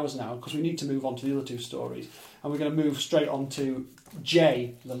empty hours now, because we need to move on to the other two stories, and we're going to move straight on to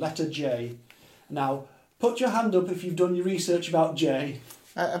J, the letter J. Now, put your hand up if you've done your research about J.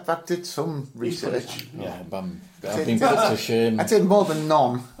 I did some research. Yeah, I've been put to shame. I did more than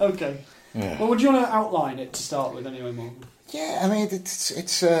none. Okay. Yeah. Well, would you want to outline it to start with anyway, Morgan? Yeah, I mean,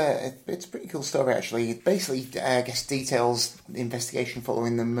 it's a pretty cool story, actually. It basically, I guess, details the investigation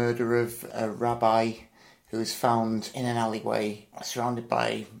following the murder of a rabbi who was found in an alleyway surrounded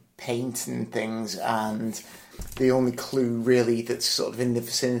by paint and things, and the only clue really that's sort of in the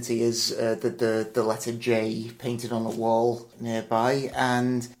vicinity is the letter J painted on a wall nearby,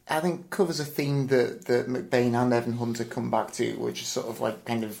 and I think covers a theme that McBain and Evan Hunter come back to, which is sort of like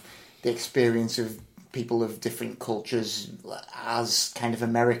kind of the experience of people of different cultures as kind of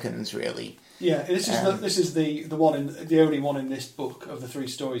Americans, really. Yeah, this is the only one in this book of the three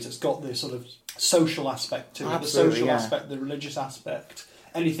stories that's got the sort of social aspect to it, the social aspect, the religious aspect,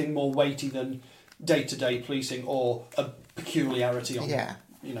 anything more weighty than day-to-day policing or a peculiarity on,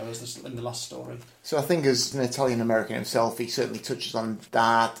 as in the last story. So I think as an Italian-American himself, he certainly touches on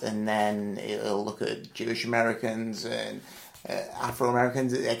that, and then he'll look at Jewish Americans and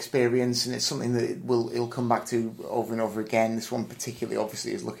Afro-Americans experience, and it's something that he'll come back to over and over again. This one particularly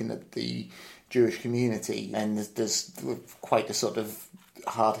obviously is looking at the Jewish community, and there's quite a sort of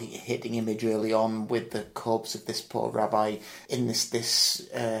hard-hitting image early on with the corpse of this poor rabbi in this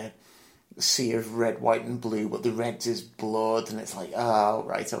sea of red, white and blue, but the red is blood, and it's like, oh,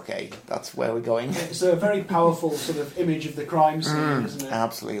 right, okay, that's where we're going. It's a very powerful sort of image of the crime scene, isn't it?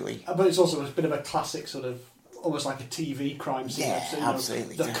 Absolutely. But it's also a bit of a classic sort of, almost like a TV crime scene. Yeah, so,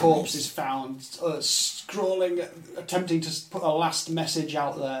 absolutely. The corpse is found, scrawling, attempting to put a last message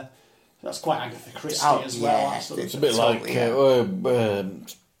out there. That's quite Agatha Christie as well. Yeah, it's a bit like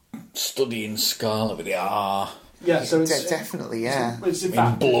studying Scarlet with the R. Yeah, so it's definitely, yeah. It's in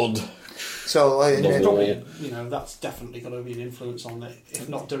fact blood. So probably, that's definitely got to be an influence on it, if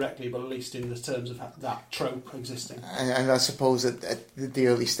not directly, but at least in the terms of that trope existing. And I suppose at the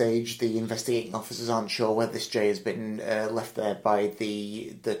early stage, the investigating officers aren't sure whether this J has been left there by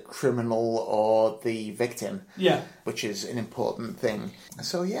the criminal or the victim. Yeah, which is an important thing.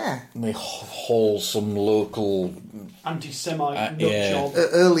 So yeah, they haul some local anti-Semite nutjob.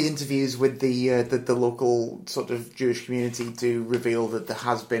 Early interviews with the local sort of Jewish community do reveal that there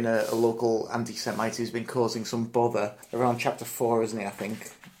has been a local anti-Semite who's been causing some bother around chapter 4, isn't he? I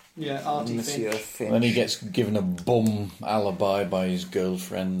think. Yeah, Artie Monsieur Finch. Finch. And he gets given a bum alibi by his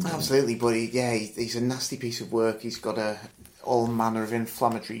girlfriend. Absolutely, but he's a nasty piece of work. He's got all manner of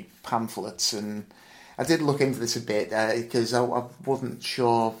inflammatory pamphlets, and I did look into this a bit because I wasn't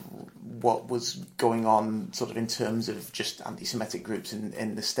sure what was going on sort of in terms of just anti-Semitic groups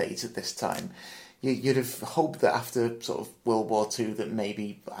in the States at this time. You'd have hoped that after sort of World War II that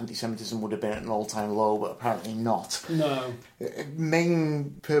maybe anti-Semitism would have been at an all-time low, but apparently not. No.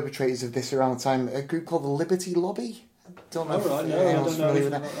 Main perpetrators of this around the time, a group called the Liberty Lobby. Don't know I don't know familiar with anything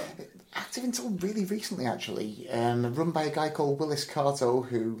that. about that. Active until really recently, actually. Run by a guy called Willis Carto,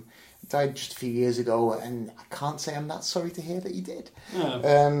 who died just a few years ago, and I can't say I'm that sorry to hear that he did.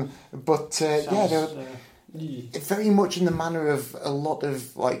 No. Very much in the manner of a lot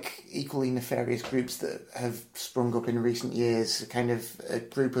of like equally nefarious groups that have sprung up in recent years, kind of a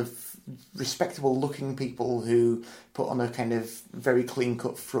group of respectable looking people who put on a kind of very clean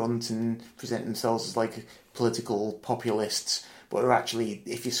cut front and present themselves as like political populists, but are actually,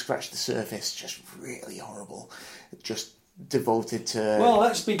 if you scratch the surface, just really horrible, just devoted to... Well,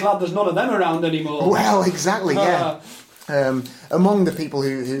 let's be glad there's none of them around anymore. Well, exactly, yeah. Among the people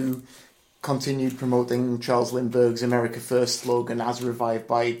who continued promoting Charles Lindbergh's America First slogan as revived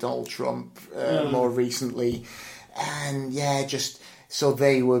by Donald Trump more recently. And so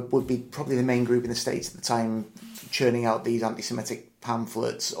they would be probably the main group in the States at the time churning out these anti-Semitic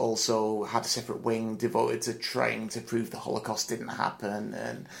pamphlets. Also had a separate wing devoted to trying to prove the Holocaust didn't happen,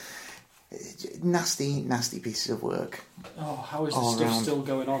 and nasty pieces of work. Oh, how is this stuff still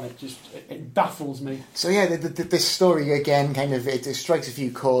going on? It baffles me. So yeah, this story again kind of it strikes a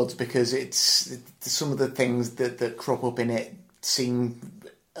few chords because it's some of the things that crop up in it seem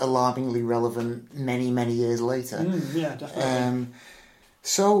alarmingly relevant many years later. Yeah, definitely.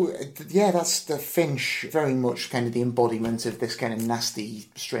 That's the Finch, very much kind of the embodiment of this kind of nasty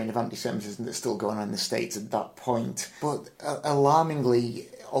strain of anti-Semitism that's still going on in the States at that point. But alarmingly,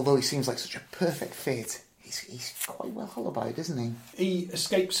 although he seems like such a perfect fit, he's quite well hollow-eyed, isn't he? He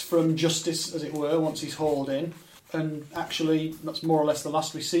escapes from justice, as it were, once he's hauled in, and actually that's more or less the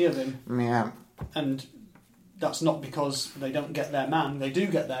last we see of him. Yeah. And that's not because they don't get their man; they do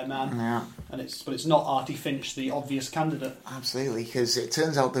get their man. Yeah. But it's not Artie Finch, the obvious candidate. Absolutely, because it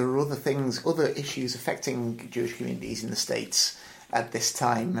turns out there are other issues affecting Jewish communities in the States at this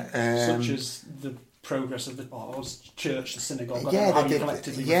time, such as the progress of the church, the synagogue.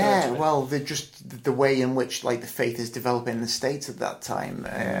 The way in which like the faith is developing in the States at that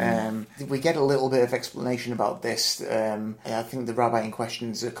time. We get a little bit of explanation about this. I think the rabbi in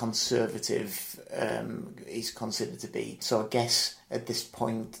question is a conservative. He's considered to be. So I guess at this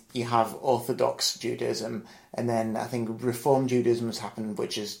point you have Orthodox Judaism, and then I think Reform Judaism has happened,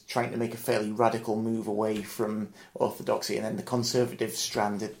 which is trying to make a fairly radical move away from Orthodoxy, and then the conservative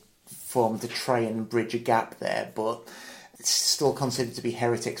strand had formed to try and bridge a gap there, but it's still considered to be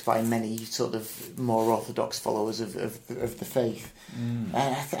heretics by many sort of more orthodox followers of the faith.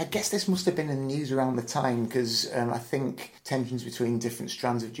 I guess this must have been in the news around the time because I think tensions between different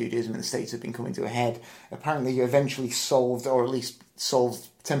strands of Judaism in the States have been coming to a head. Apparently eventually solved, or at least solved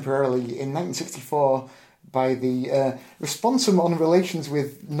temporarily, in 1964 by the Responsum on Relations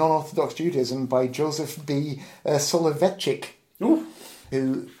with Non-Orthodox Judaism by Joseph B. Soloveitchik,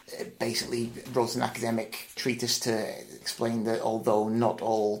 who basically wrote an academic treatise to explain that although not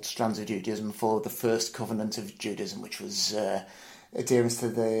all strands of Judaism follow the first covenant of Judaism, which was adherence to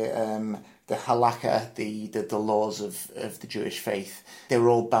the halakha, the laws of the Jewish faith, they were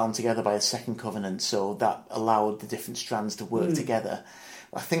all bound together by the second covenant, so that allowed the different strands to work together.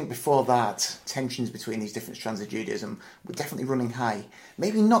 I think before that, tensions between these different strands of Judaism were definitely running high.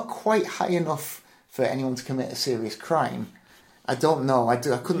 Maybe not quite high enough for anyone to commit a serious crime. I don't know. I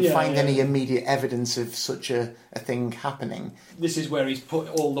couldn't find any immediate evidence of such a thing happening. This is where he's put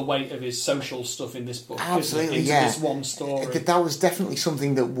all the weight of his social stuff in this book. Absolutely, into this one story. That was definitely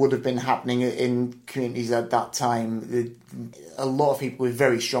something that would have been happening in communities at that time. A lot of people with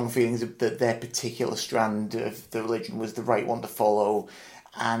very strong feelings that their particular strand of the religion was the right one to follow,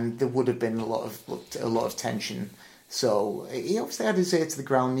 and there would have been a lot of tension. So he obviously had his ear to the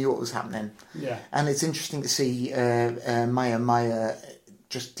ground, knew what was happening. Yeah. And it's interesting to see Meyer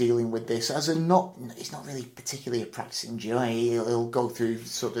just dealing with this as he's not really particularly a practicing Jew. He'll go through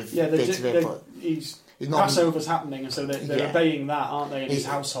sort of bits of it, but Passover's happening, and so they're obeying that, aren't they, in his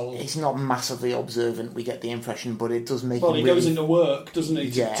household? He's not massively observant, we get the impression, but it does make him he goes into work, doesn't he,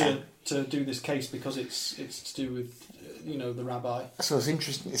 to do this case because it's to do with the rabbi. So it's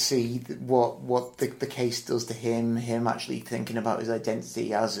interesting to see what the case does to him actually thinking about his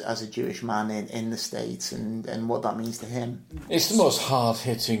identity as a Jewish man in the States and what that means to him. It's the most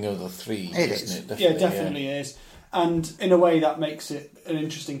hard-hitting of the three, isn't it? Yeah, definitely is. And in a way that makes it an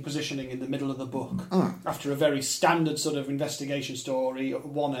interesting positioning in the middle of the book. After a very standard sort of investigation story at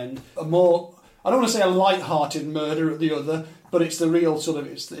one end, a more, I don't want to say a light-hearted murder at the other, but it's the real sort of,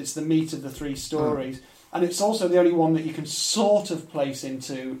 it's the meat of the three stories. And it's also the only one that you can sort of place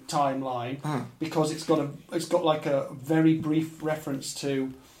into timeline because it's got like a very brief reference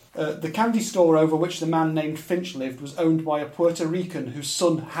to the candy store over which the man named Finch lived was owned by a Puerto Rican whose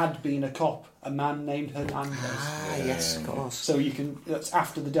son had been a cop, a man named Hernandez. Ah, yes, of course. So that's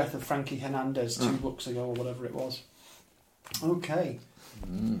after the death of Frankie Hernandez 2 books ago or whatever it was. Okay.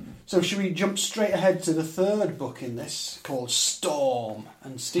 So should we jump straight ahead to the third book in this, called Storm?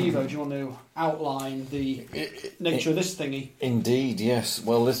 And Steve-O, do you want to outline the nature of this thingy? Indeed, yes.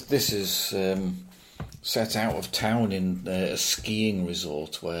 Well, this is set out of town in a skiing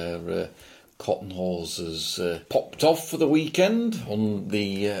resort where Cotton Hawes has popped off for the weekend on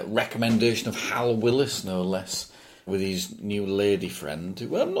the recommendation of Hal Willis, no less, with his new lady friend,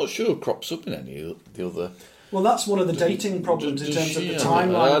 who I'm not sure crops up in any of the other... Well, that's one of the dating problems in terms of the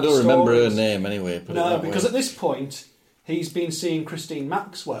timeline. I don't remember her name anyway. No, because at this point, he's been seeing Christine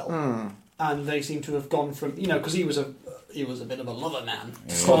Maxwell, and they seem to have gone from, because he was a bit of a lover man.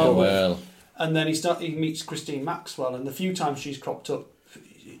 Oh, well. And then he meets Christine Maxwell, and the few times she's cropped up,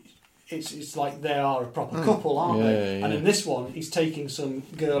 it's like they are a proper couple, aren't they? Yeah. And in this one, he's taking some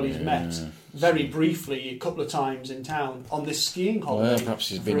girl he's met very briefly a couple of times in town on this skiing holiday. Well, perhaps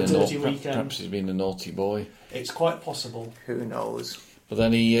he's been a naughty boy. It's quite possible. Who knows? But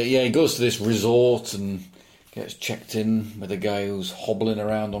then he goes to this resort and gets checked in with a guy who's hobbling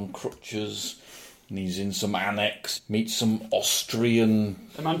around on crutches. And he's in some annex, meets some Austrian...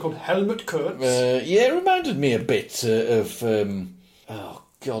 A man called Helmut Kurtz. It reminded me a bit of... oh,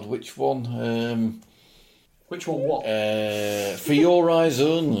 God, which one? Which one what? For Your Eyes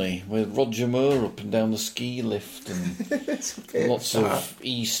Only, with Roger Moore up and down the ski lift. And lots of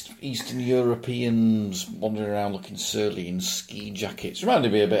Eastern Europeans wandering around looking surly in ski jackets.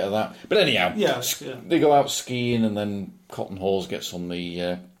 Reminded me a bit of that. But anyhow, they go out skiing and then Cotton Hawes gets on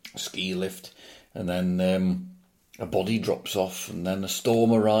the ski lift. And then a body drops off, and then a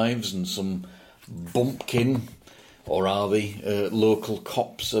storm arrives, and some bumpkin, or are they, local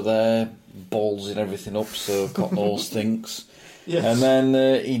cops are there, ballsing everything up, so Cotton Hawes thinks. Yes. And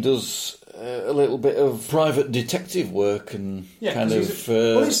then he does a little bit of private detective work, and this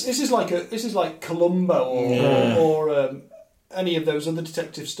is like Columbo or any of those other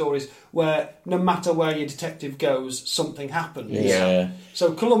detective stories where no matter where your detective goes, something happens. Yeah.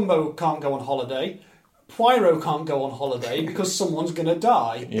 So Columbo can't go on holiday. Poirot can't go on holiday because someone's going to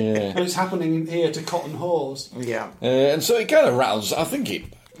die. Yeah. And it's happening here to Cotton Hawes. Yeah. And so it kind of rattles. I think it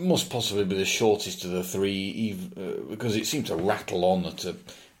must possibly be the shortest of the three because it seems to rattle on at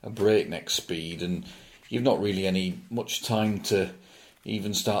a breakneck speed, and you've not really much time to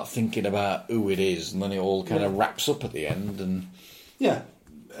even start thinking about who it is, and then it all kind of wraps up at the end, and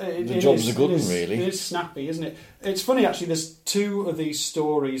the job's a good one, really. It is snappy, isn't it? It's funny, actually, there's 2 of these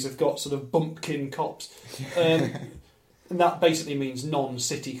stories have got sort of bumpkin cops, and that basically means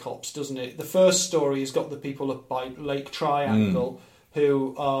non-city cops, doesn't it? The first story has got the people up by Lake Triangle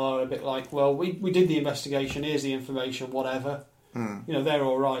who are a bit like, well, we did the investigation, here's the information, whatever. They're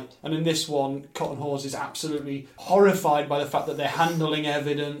all right. And in this one, Cotton Hawes is absolutely horrified by the fact that they're handling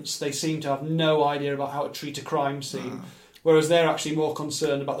evidence. They seem to have no idea about how to treat a crime scene. Whereas they're actually more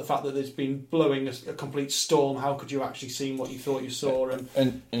concerned about the fact that there's been blowing a complete storm. How could you actually see what you thought you saw?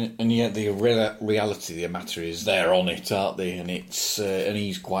 And yet the reality of the matter is they're on it, aren't they? And it's and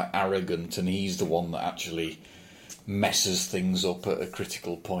he's quite arrogant, and he's the one that actually messes things up at a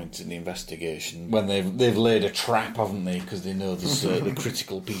critical point in the investigation when they've laid a trap, haven't they? Because they know there's the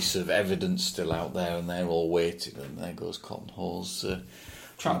critical piece of evidence still out there, and they're all waiting. And there goes Cotton Hawes,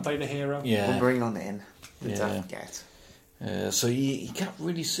 trying to play the hero. We'll bring on in. Don't get. So you can't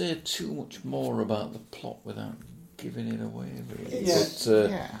really say too much more about the plot without giving it away, really. It's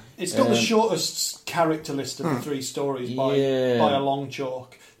got the shortest character list of the 3 stories by a long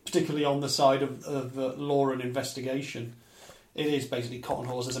chalk. Particularly on the side of law and investigation. It is basically Cotton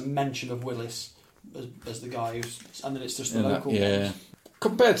Hawes. There's a mention of Willis as the guy and then it's just the local ones.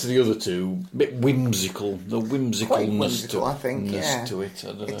 Compared to the other 2, a bit whimsical. The whimsicalness I think, to it.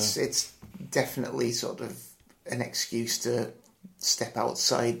 I don't know. It's definitely sort of an excuse to step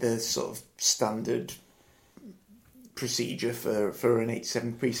outside the sort of standard procedure for an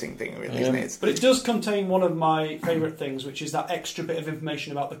 87 precinct thing, really, isn't it? But it does contain one of my favourite things, which is that extra bit of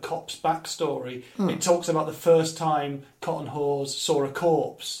information about the cop's backstory. It talks about the first time Cotton Hawes saw a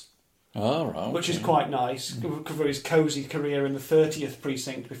corpse. Oh, right. Which is quite nice, for his cosy career in the 30th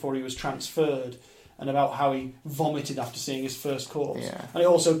precinct before he was transferred, and about how he vomited after seeing his first corpse. Yeah. And it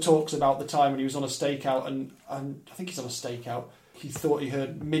also talks about the time when he was on a stakeout, and I think he's on a stakeout, he thought he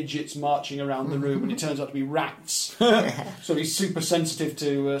heard midgets marching around the room, and it turns out to be rats. So he's super sensitive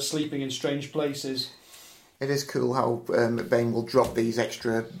to sleeping in strange places. It is cool how McBain will drop these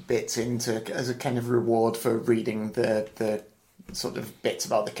extra bits into as a kind of reward for reading the sort of bits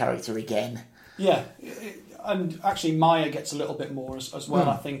about the character again. Yeah, and actually Maya gets a little bit more as well.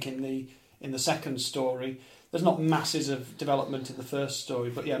 I think in the second story, there's not masses of development in the first story,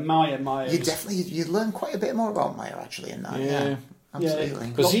 but yeah, Maya. You learn quite a bit more about Maya actually in that. Yeah, absolutely.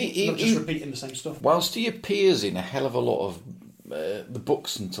 Because not just repeating the same stuff. Whilst he appears in a hell of a lot of the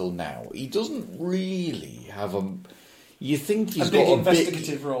books until now, he doesn't really have a. You think he's a big got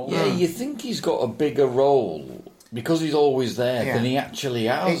investigative role. Yeah, you think he's got a bigger role. Because he's always there than he actually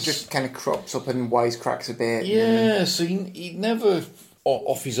has. He just kind of crops up and wisecracks a bit. Yeah, so he never,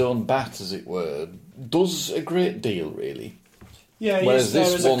 off his own bat, as it were, does a great deal, really. Yeah, whereas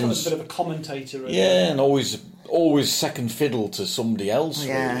he's this there one's as a bit of a commentator. And always second fiddle to somebody else.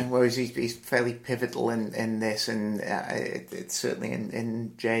 Yeah, really. whereas he's fairly pivotal in this, and it's certainly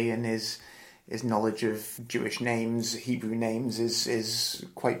in Jay and his knowledge of Jewish names, Hebrew names, is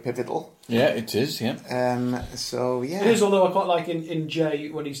quite pivotal. Yeah, it is, yeah. So, yeah. It is, although I quite like in Jay,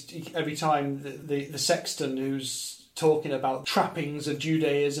 when every time the sexton who's talking about trappings of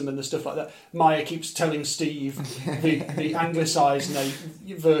Judaism and the stuff like that, Maya keeps telling Steve the anglicised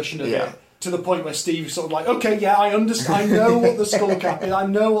version of it, to the point where Steve's sort of like, okay, yeah, I understand, I know what the skull cap is, I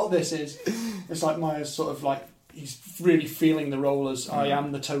know what this is. It's like Maya's sort of like, he's really feeling the role as I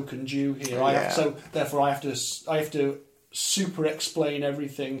am the token Jew here. So therefore, I have to super explain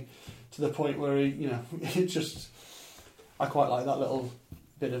everything to the point where it just. I quite like that little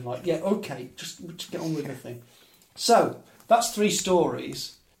bit of like, yeah, okay, just get on with the thing. So that's 3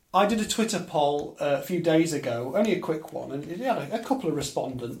 stories. I did a Twitter poll a few days ago, only a quick one, and it had a couple of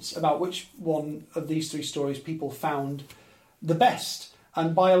respondents about which one of these 3 stories people found the best.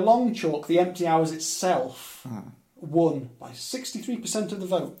 And by a long chalk, The Empty Hours itself won by 63% of the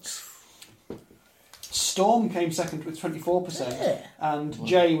votes. Storm came second with 24%, and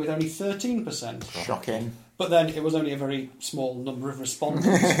Jay with only 13%. Shocking. But then it was only a very small number of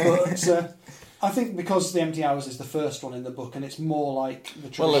respondents. But I think because The Empty Hours is the first one in the book, and it's more like the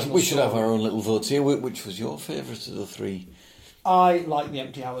traditional Well, we should have story. our own little votes here. Which was your favourite of the 3? I like The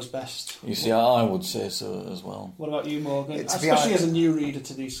Empty Hours best. You see, I would say so as well. What about you, Morgan? To be Especially honest, as a new reader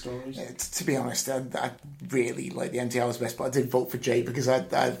to these stories. To be honest, I really like The Empty Hours best, but I did vote for Jay because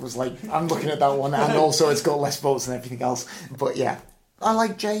I was like, I'm looking at that one, and also it's got less votes than everything else. But yeah, I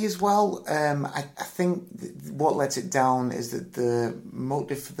like Jay as well. I think what lets it down is that the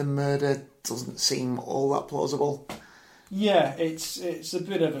motive for the murder doesn't seem all that plausible. Yeah, it's a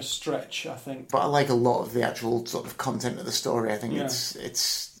bit of a stretch, I think. But I like a lot of the actual sort of content of the story. I think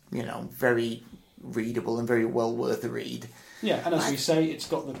it's very readable and very well worth a read. Yeah, and as we say, it's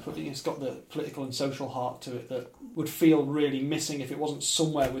got the political and social heart to it that would feel really missing if it wasn't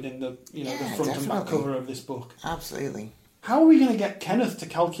somewhere within the the front and back cover of this book. Absolutely. How are we going to get Kenneth to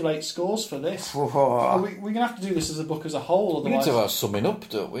calculate scores for this? Whoa. We're going to have to do this as a book as a whole. We need Otherwise, to have our summing up,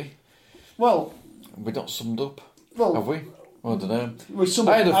 don't we? Well, We're not summed up. Well, have we? I don't know.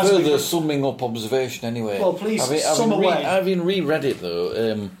 I I had a further summing up observation anyway. Well, please sum away. Having reread it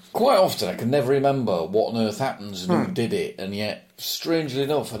though, quite often I can never remember what on earth happens and who did it, and yet, strangely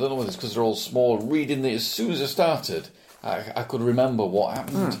enough, I don't know whether it's because they're all small, reading it as soon as I started, I could remember what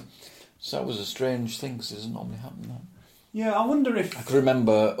happened. So that was a strange thing, because it doesn't normally happen that. Yeah, I wonder if... I could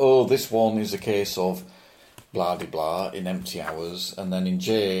remember, this one is a case of blah-de-blah in Empty Hours, and then in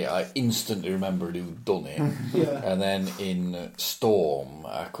J I instantly remembered who'd done it. And then in Storm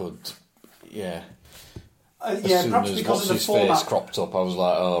I could as soon perhaps as because what's of the his format, face cropped up I was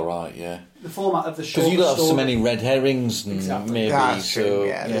like, oh right, yeah, the format of the short because you don't have story. so many red herrings and Exactly. maybe That's so true,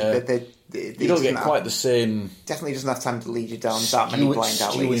 yeah. you don't get quite the same definitely doesn't have time to lead you down that many blind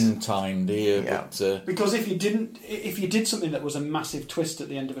alleys. stewing time, do you? Yeah. But, because if you did something that was a massive twist at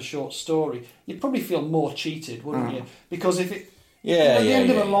the end of a short story, you'd probably feel more cheated, wouldn't you? Because if it at the end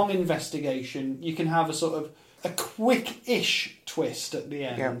of a long investigation, you can have a sort of a quick-ish twist at the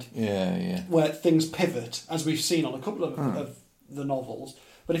end, yeah, where things pivot, as we've seen on a couple of the novels.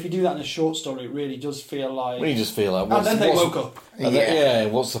 But if you do that in a short story, it really does feel like... We just feel like... And then they woke up.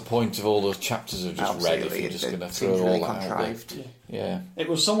 What's the point of all those chapters I've just read if you're just going to throw all that out there? Yeah. It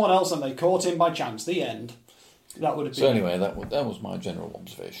was someone else and they caught him by chance. The end. That would have been... So anyway, that was my general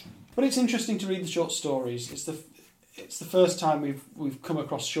observation. But it's interesting to read the short stories. It's the first time we've come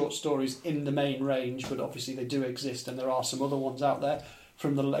across short stories in the main range, but obviously they do exist, and there are some other ones out there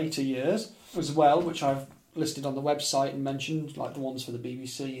from the later years as well, which I've listed on the website and mentioned, like the ones for the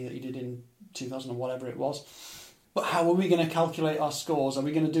BBC that he did in 2000 or whatever it was. But how are we going to calculate our scores?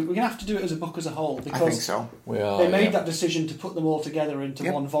 We're going to have to do it as a book as a whole, because I think so. We are. They made that decision to put them all together into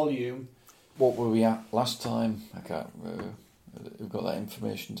one volume. What were we at last time? I can't. We've got that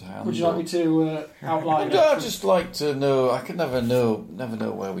information to hand. Would you like me to outline it? I'd just like to know. I can never know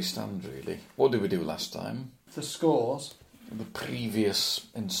where we stand really. What did we do last time? The scores. The previous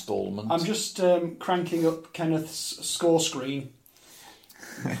instalment. I'm just cranking up Kenneth's score screen.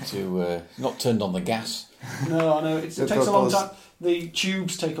 To not turned on the gas. No, I know. It takes a long time. The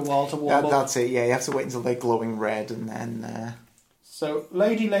tubes take a while to warm up. That's it, yeah. You have to wait until they're glowing red and then... So,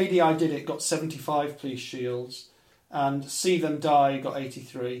 Lady, I Did It got 75 police shields, and See Them Die got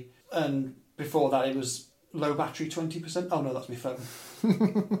 83, and before that it was Low Battery 20%. Oh no, that's my phone.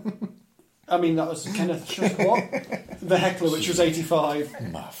 I mean, that was Kenneth Shook, what? The Heckler, which was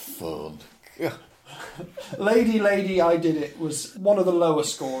 85. My phone. Lady, I Did It was one of the lower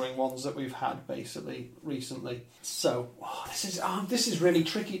scoring ones that we've had, basically, recently. So, this is really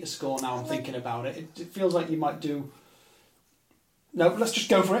tricky to score now I'm thinking about it. It feels like you might do... No, let's just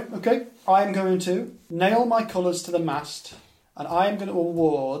go for it, okay? I am going to nail my colours to the mast, and I am going to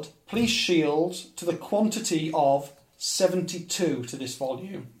award police shields to the quantity of 72 to this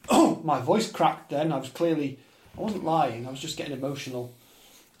volume. Oh, my voice cracked then. I wasn't lying, I was just getting emotional.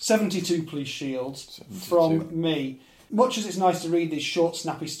 72 police shields 72. From me. Much as it's nice to read these short,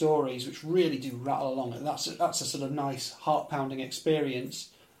 snappy stories, which really do rattle along, and that's a sort of nice, heart-pounding experience,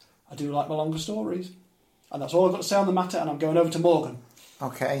 I do like my longer stories. And that's all I've got to say on the matter, and I'm going over to Morgan.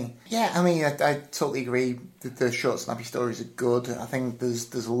 Okay. Yeah, I mean, I totally agree that the short, snappy stories are good. I think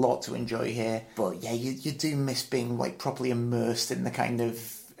there's a lot to enjoy here. But yeah, you do miss being like properly immersed in the kind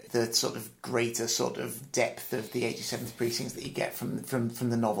of the sort of greater sort of depth of the 87th Precincts that you get from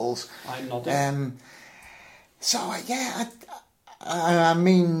the novels. I'm nodding. I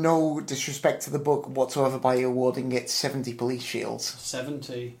mean no disrespect to the book whatsoever by awarding it 70 police shields.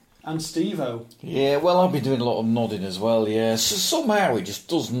 70. And Steve-O. Yeah, well, I've been doing a lot of nodding as well, yeah. So somehow it just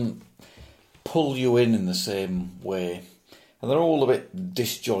doesn't pull you in the same way. And they're all a bit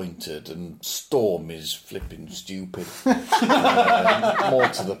disjointed, and Storm is flipping stupid. More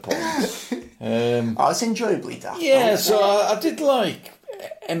to the point. It's enjoyably daft. Yeah, so I did like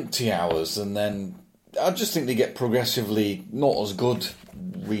Empty Hours, and then I just think they get progressively not as good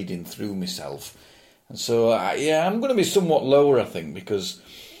reading through myself. And so, I'm going to be somewhat lower, I think, because...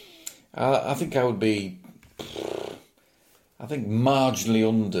 I think I would be, marginally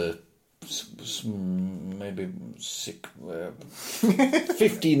under, maybe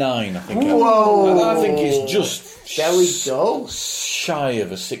 59, I think. Whoa! I think it's just there we go. Shy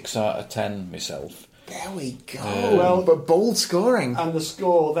of a 6 out of 10 myself. There we go. But bold scoring. And the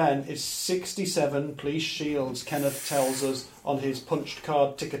score then is 67 police shields, Kenneth tells us on his punched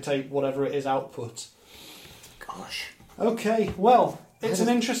card, ticker tape, whatever it is, output. Gosh. Okay, well... It's an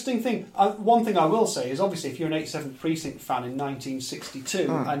interesting thing. One thing I will say is, obviously, if you're an 87th Precinct fan in 1962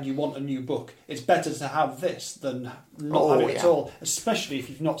 and you want a new book, it's better to have this than not have it at all, especially if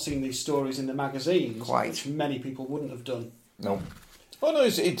you've not seen these stories in the magazines, which many people wouldn't have done. No. Oh, no,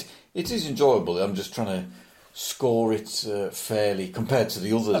 it is enjoyable. I'm just trying to score it fairly compared to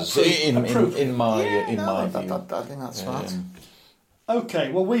the others in my view. I think that's smart.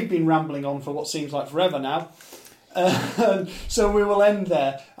 Okay, well, we've been rambling on for what seems like forever now. So we will end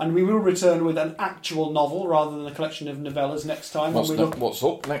there, and we will return with an actual novel rather than a collection of novellas next time. What's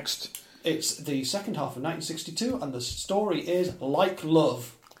up next? It's the second half of 1962, and the story is Like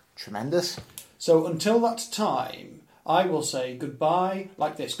Love. Tremendous. So until that time, I will say goodbye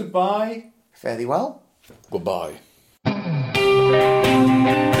like this. Goodbye. Fairly well. Goodbye.